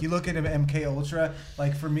say, you look at MK Ultra,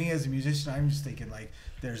 for me as a musician, I'm just thinking,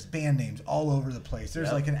 there's band names all over the place.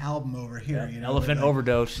 There's an album over here, Elephant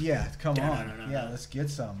Overdose. Yeah, come on. Yeah, let's get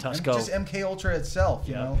some. Tusco. Just MK Ultra itself,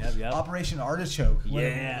 you know. Yep. Operation Artichoke.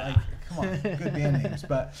 Yeah. Come on, good band names.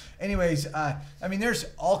 But anyways, there's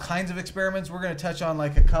all kinds of experiments. We're going to touch on a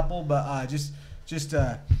couple, but just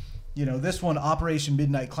this one, Operation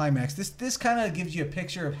Midnight Climax, this kind of gives you a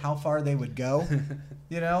picture of how far they would go,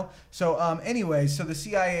 So anyways, so the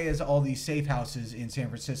CIA has all these safe houses in San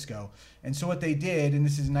Francisco. And so what they did, and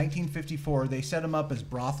this is 1954, they set them up as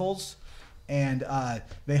brothels, and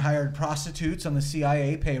they hired prostitutes on the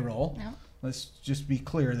CIA payroll. Yep. Let's just be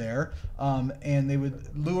clear there. And they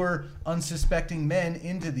would lure unsuspecting men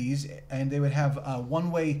into these, and they would have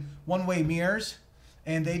one-way mirrors,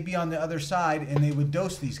 and they'd be on the other side, and they would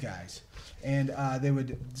dose these guys. And they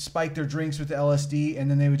would spike their drinks with LSD, and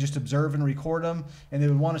then they would just observe and record them, and they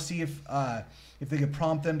would want to see if they could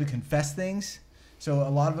prompt them to confess things. So a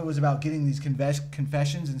lot of it was about getting these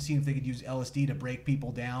confessions and seeing if they could use LSD to break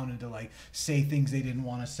people down and to say things they didn't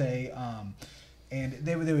want to say. And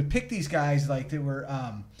they would pick these guys they were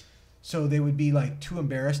so they would be too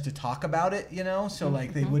embarrassed to talk about it, So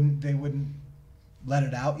they wouldn't let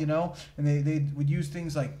it out, and they would use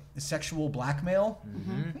things like sexual blackmail.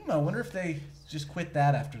 I wonder if they just quit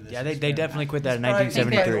that after this. Yeah, they definitely quit that in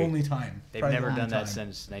 1973. The only time. They've never done that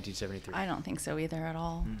since 1973. I don't think so either at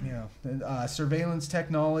all. Yeah, surveillance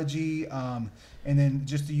technology, and then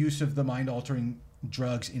just the use of the mind-altering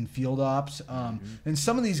drugs in field ops. And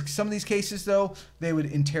some of these cases, though, they would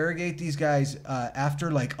interrogate these guys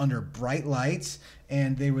after under bright lights,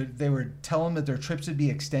 and they would tell them that their trips would be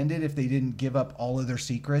extended if they didn't give up all of their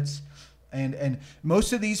secrets. And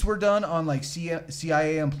most of these were done on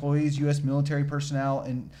CIA employees, U.S. military personnel,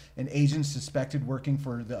 and agents suspected working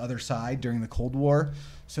for the other side during the Cold War.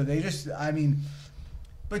 So they just,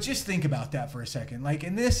 but just think about that for a second.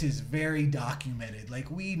 And this is very documented.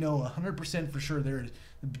 We know 100% for sure, there is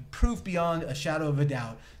proof beyond a shadow of a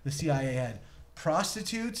doubt. The CIA had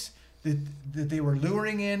prostitutes that they were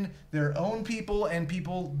luring in their own people and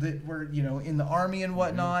people that were, in the army and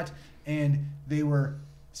whatnot, and they were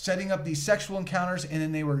setting up these sexual encounters, and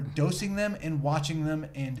then they were dosing them and watching them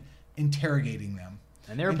and interrogating them.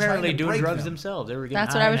 And they were apparently doing drugs themselves. They were getting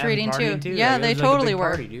That's what I was reading too. Yeah, they totally were.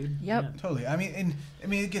 Party, dude. Yep. Yeah. Totally.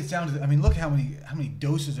 It gets down to look how many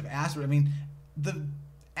doses of acid. The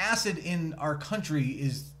acid in our country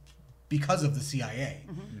is because of the CIA.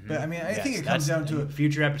 But I mean, I think it comes down to a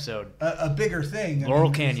future episode. A bigger thing.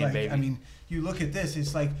 Laurel Canyon, baby. I mean, you look at this,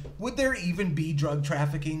 it's like, would there even be drug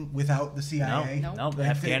trafficking without the CIA? No. Like,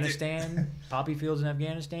 Afghanistan, poppy fields in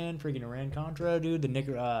Afghanistan, freaking Iran-Contra, dude.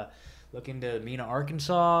 Look into Mena,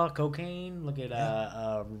 Arkansas, cocaine. Look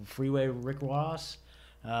at Freeway Rick Ross.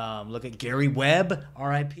 Look at Gary Webb,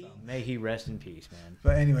 R.I.P. May he rest in peace, man.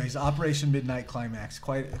 But anyways, Operation Midnight Climax,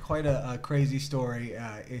 quite a crazy story.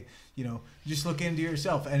 Just look into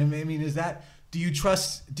yourself. And I mean, do you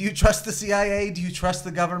trust the CIA? Do you trust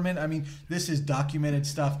the government? I mean, this is documented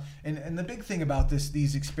stuff. And the big thing about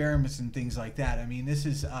these experiments and things like that, I mean, this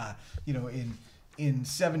is in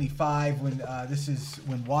 75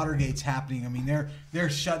 when Watergate's happening. I mean, they're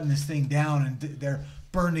shutting this thing down and they're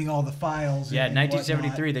burning all the files. Yeah, in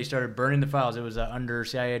 1973, they started burning the files. It was under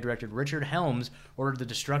CIA Director Richard Helms ordered the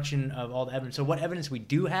destruction of all the evidence. So what evidence we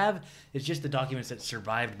do have is just the documents that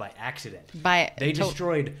survived by accident. They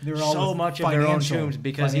destroyed so much of their own tombs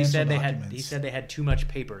because he said they had too much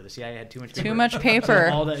paper. The CIA had too much paper. Too much paper.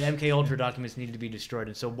 So all the MK Ultra documents needed to be destroyed.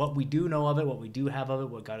 And so what we do know of it, what we do have of it,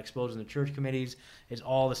 what got exposed in the church committees, is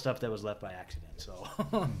all the stuff that was left by accident. So.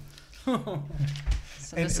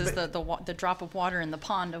 So this is the drop of water in the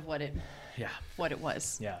pond of what it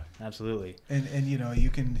was. Yeah, absolutely. And you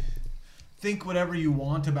can think whatever you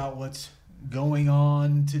want about what's going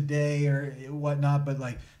on today or whatnot, but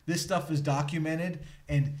like this stuff is documented.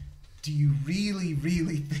 And do you really,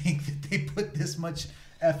 really think that they put this much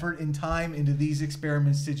effort and time into these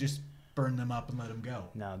experiments to just burn them up and let them go?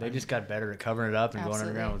 No, they just got better at covering it up and going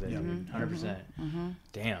underground with it. 100%.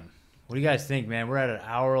 Damn. What do you guys think, man? We're at an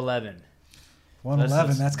hour 11.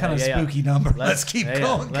 111, that's kind of a spooky number. Let's keep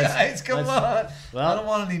going, guys. Come on. Well, I don't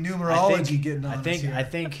want any numerology getting on us here. I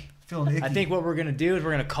think what we're going to do is we're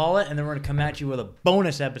going to call it, and then we're going to come at you with a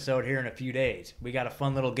bonus episode here in a few days. We got a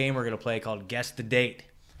fun little game we're going to play called Guess the Date.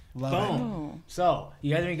 Love it. So,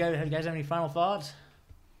 you guys have any final thoughts?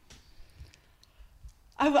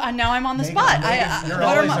 Now I'm on the spot.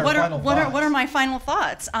 What are my final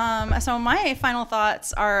thoughts? So my final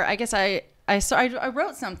thoughts are, I guess I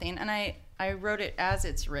wrote something, and I wrote it as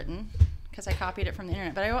it's written because I copied it from the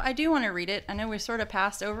internet. But I do want to read it. I know we sort of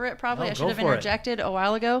passed over it probably. I should have interjected a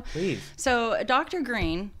while ago. Please. So Dr.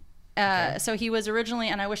 Green, so he was originally,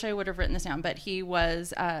 and I wish I would have written this down, but he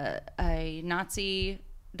was a Nazi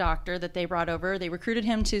doctor that they brought over. They recruited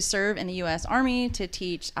him to serve in the U.S. Army to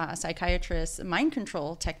teach psychiatrists mind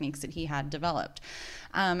control techniques that he had developed.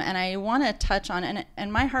 And I want to touch on,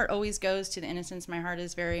 and my heart always goes to the innocence. My heart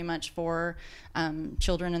is very much for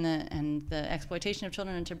children and the exploitation of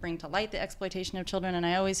children, and to bring to light the exploitation of children. And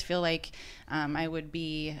I always feel like I would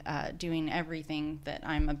be doing everything that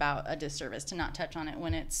I'm about a disservice to not touch on it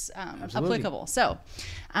when it's applicable. So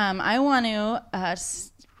I want to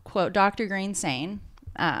quote Dr. Green saying,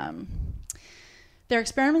 their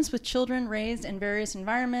experiments with children raised in various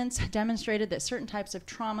environments demonstrated that certain types of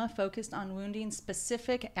trauma focused on wounding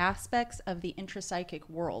specific aspects of the intrapsychic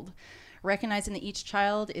world. Recognizing that each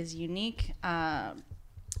child is unique, allowed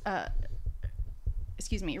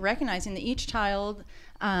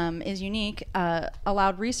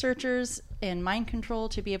researchers in mind control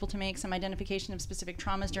to be able to make some identification of specific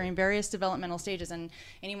traumas during various developmental stages. And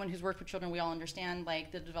anyone who's worked with children, we all understand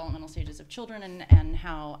like the developmental stages of children and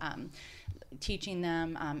how teaching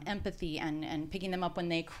them empathy and picking them up when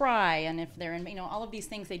they cry, and if they're in, all of these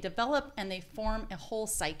things, they develop and they form a whole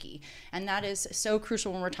psyche. And that is so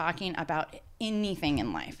crucial when we're talking about anything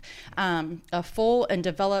in life. A full and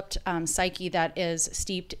developed psyche that is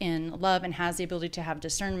steeped in love and has the ability to have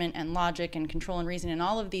discernment and logic and control and reason and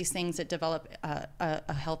all of these things that develop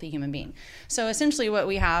a healthy human being. So essentially what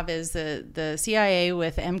we have is the CIA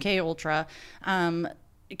with MK Ultra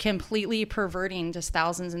completely perverting just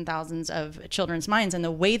thousands and thousands of children's minds. And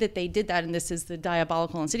the way that they did that, and this is the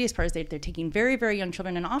diabolical, insidious part, is they're taking very, very young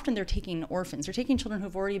children, and often they're taking orphans. They're taking children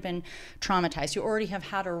who've already been traumatized, who already have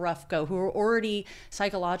had a rough go, who are already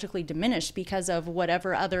psychologically diminished because of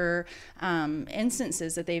whatever other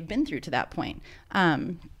instances that they've been through to that point. At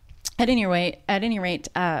any rate,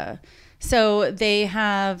 so they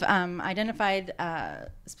have identified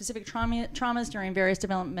specific traumas during various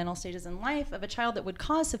developmental stages in life of a child that would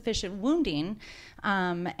cause sufficient wounding,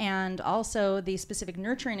 and also the specific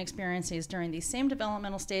nurturing experiences during these same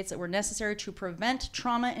developmental states that were necessary to prevent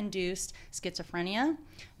trauma-induced schizophrenia,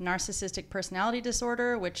 narcissistic personality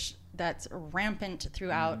disorder, which that's rampant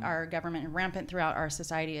throughout our government and rampant throughout our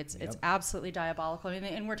society. It's absolutely diabolical.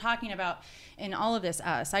 And we're talking about, in all of this,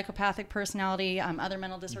 psychopathic personality, other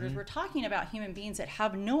mental disorders, we're talking about human beings that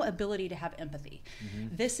have no ability to have empathy.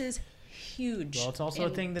 This is huge. Well, it's also a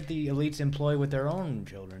thing that the elites employ with their own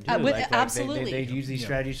children too. Absolutely, they use these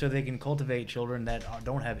strategies so they can cultivate children that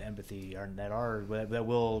don't have empathy or that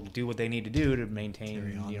will do what they need to do to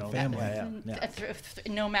maintain, you know, family.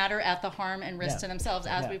 No matter at the harm and risk to themselves,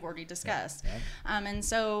 as we've already discussed. And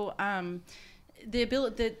so the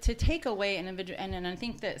ability to take away an individual, and I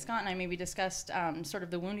think that Scott and I maybe discussed sort of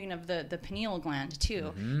the wounding of the pineal gland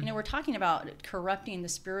too. You know, we're talking about corrupting the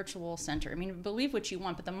spiritual center. I mean, believe what you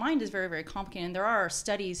want, but the mind is very, very complicated, and there are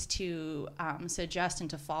studies to suggest and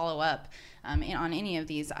to follow up on any of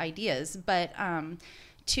these ideas. But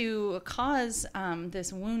to cause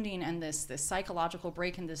this wounding and this psychological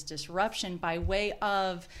break and this disruption by way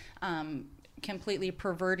of completely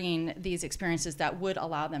perverting these experiences that would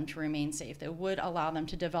allow them to remain safe, that would allow them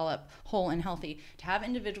to develop whole and healthy. To have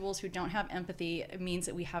individuals who don't have empathy means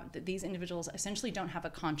that these individuals essentially don't have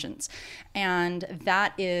a conscience, and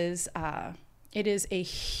that is it is a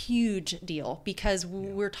huge deal, because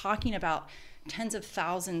we're talking about tens of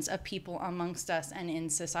thousands of people amongst us and in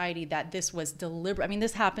society that this was deliberate. I mean,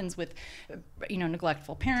 this happens with, you know,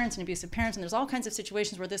 neglectful parents and abusive parents, and there's all kinds of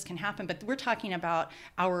situations where this can happen, but we're talking about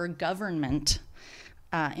our government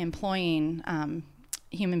employing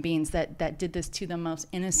human beings that did this to the most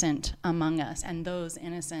innocent among us, and those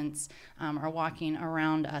innocents are walking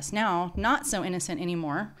around us now, not so innocent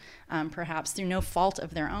anymore, perhaps through no fault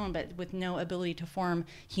of their own, but with no ability to form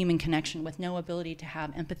human connection, with no ability to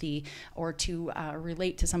have empathy or to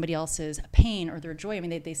relate to somebody else's pain or their joy. I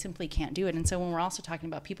mean, they simply can't do it. And so when we're also talking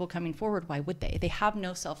about people coming forward, why would they? They have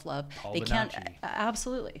no self-love. They can't.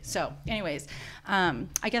 Absolutely. So anyways,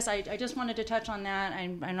 I guess I just wanted to touch on that.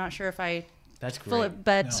 I'm not sure if I... That's great.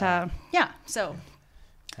 But yeah, so.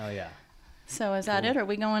 Hell yeah. So is that it? Are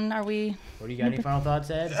we going? What do you got? Any final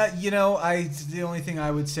thoughts, Ed? You know, the only thing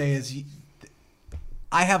I would say is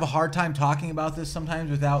I have a hard time talking about this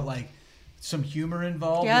sometimes without like some humor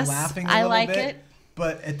involved. Yes, and laughing I little like bit. it.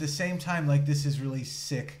 But at the same time, like, this is really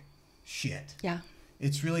sick shit. Yeah.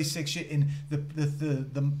 It's really sick shit, and the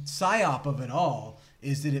psyop of it all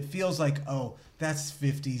is that it feels like, oh, that's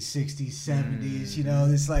 50s, 60s, 70s. You know,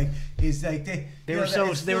 it's like they were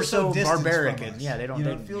so barbaric, and they don't. You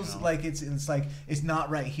know, it feels like it's like it's not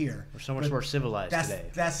right here. We're so much more civilized today.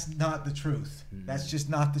 That's not the truth. That's just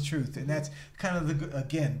not the truth, and that's kind of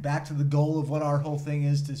again back to the goal of what our whole thing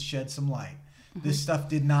is, to shed some light. This stuff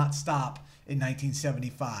did not stop in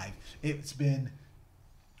 1975. It's been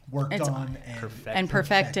worked on and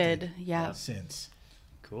perfected. Yeah. Since.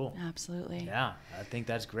 Cool. Absolutely. Yeah, I think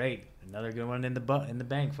that's great. Another good one in the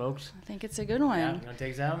bank, folks. I think it's a good one. Yeah, you want to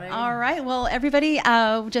take us out, maybe? All right. Well, everybody,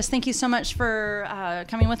 just thank you so much for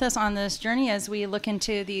coming with us on this journey as we look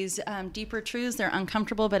into these deeper truths. They're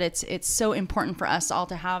uncomfortable, but it's so important for us all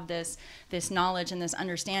to have this knowledge and this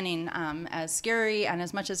understanding. As scary and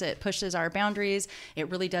as much as it pushes our boundaries, it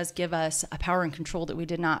really does give us a power and control that we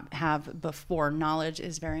did not have before. Knowledge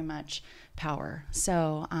is very much power.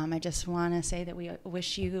 So I just want to say that we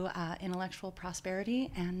wish you intellectual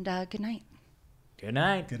prosperity, and good night. Good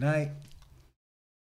night. Good night.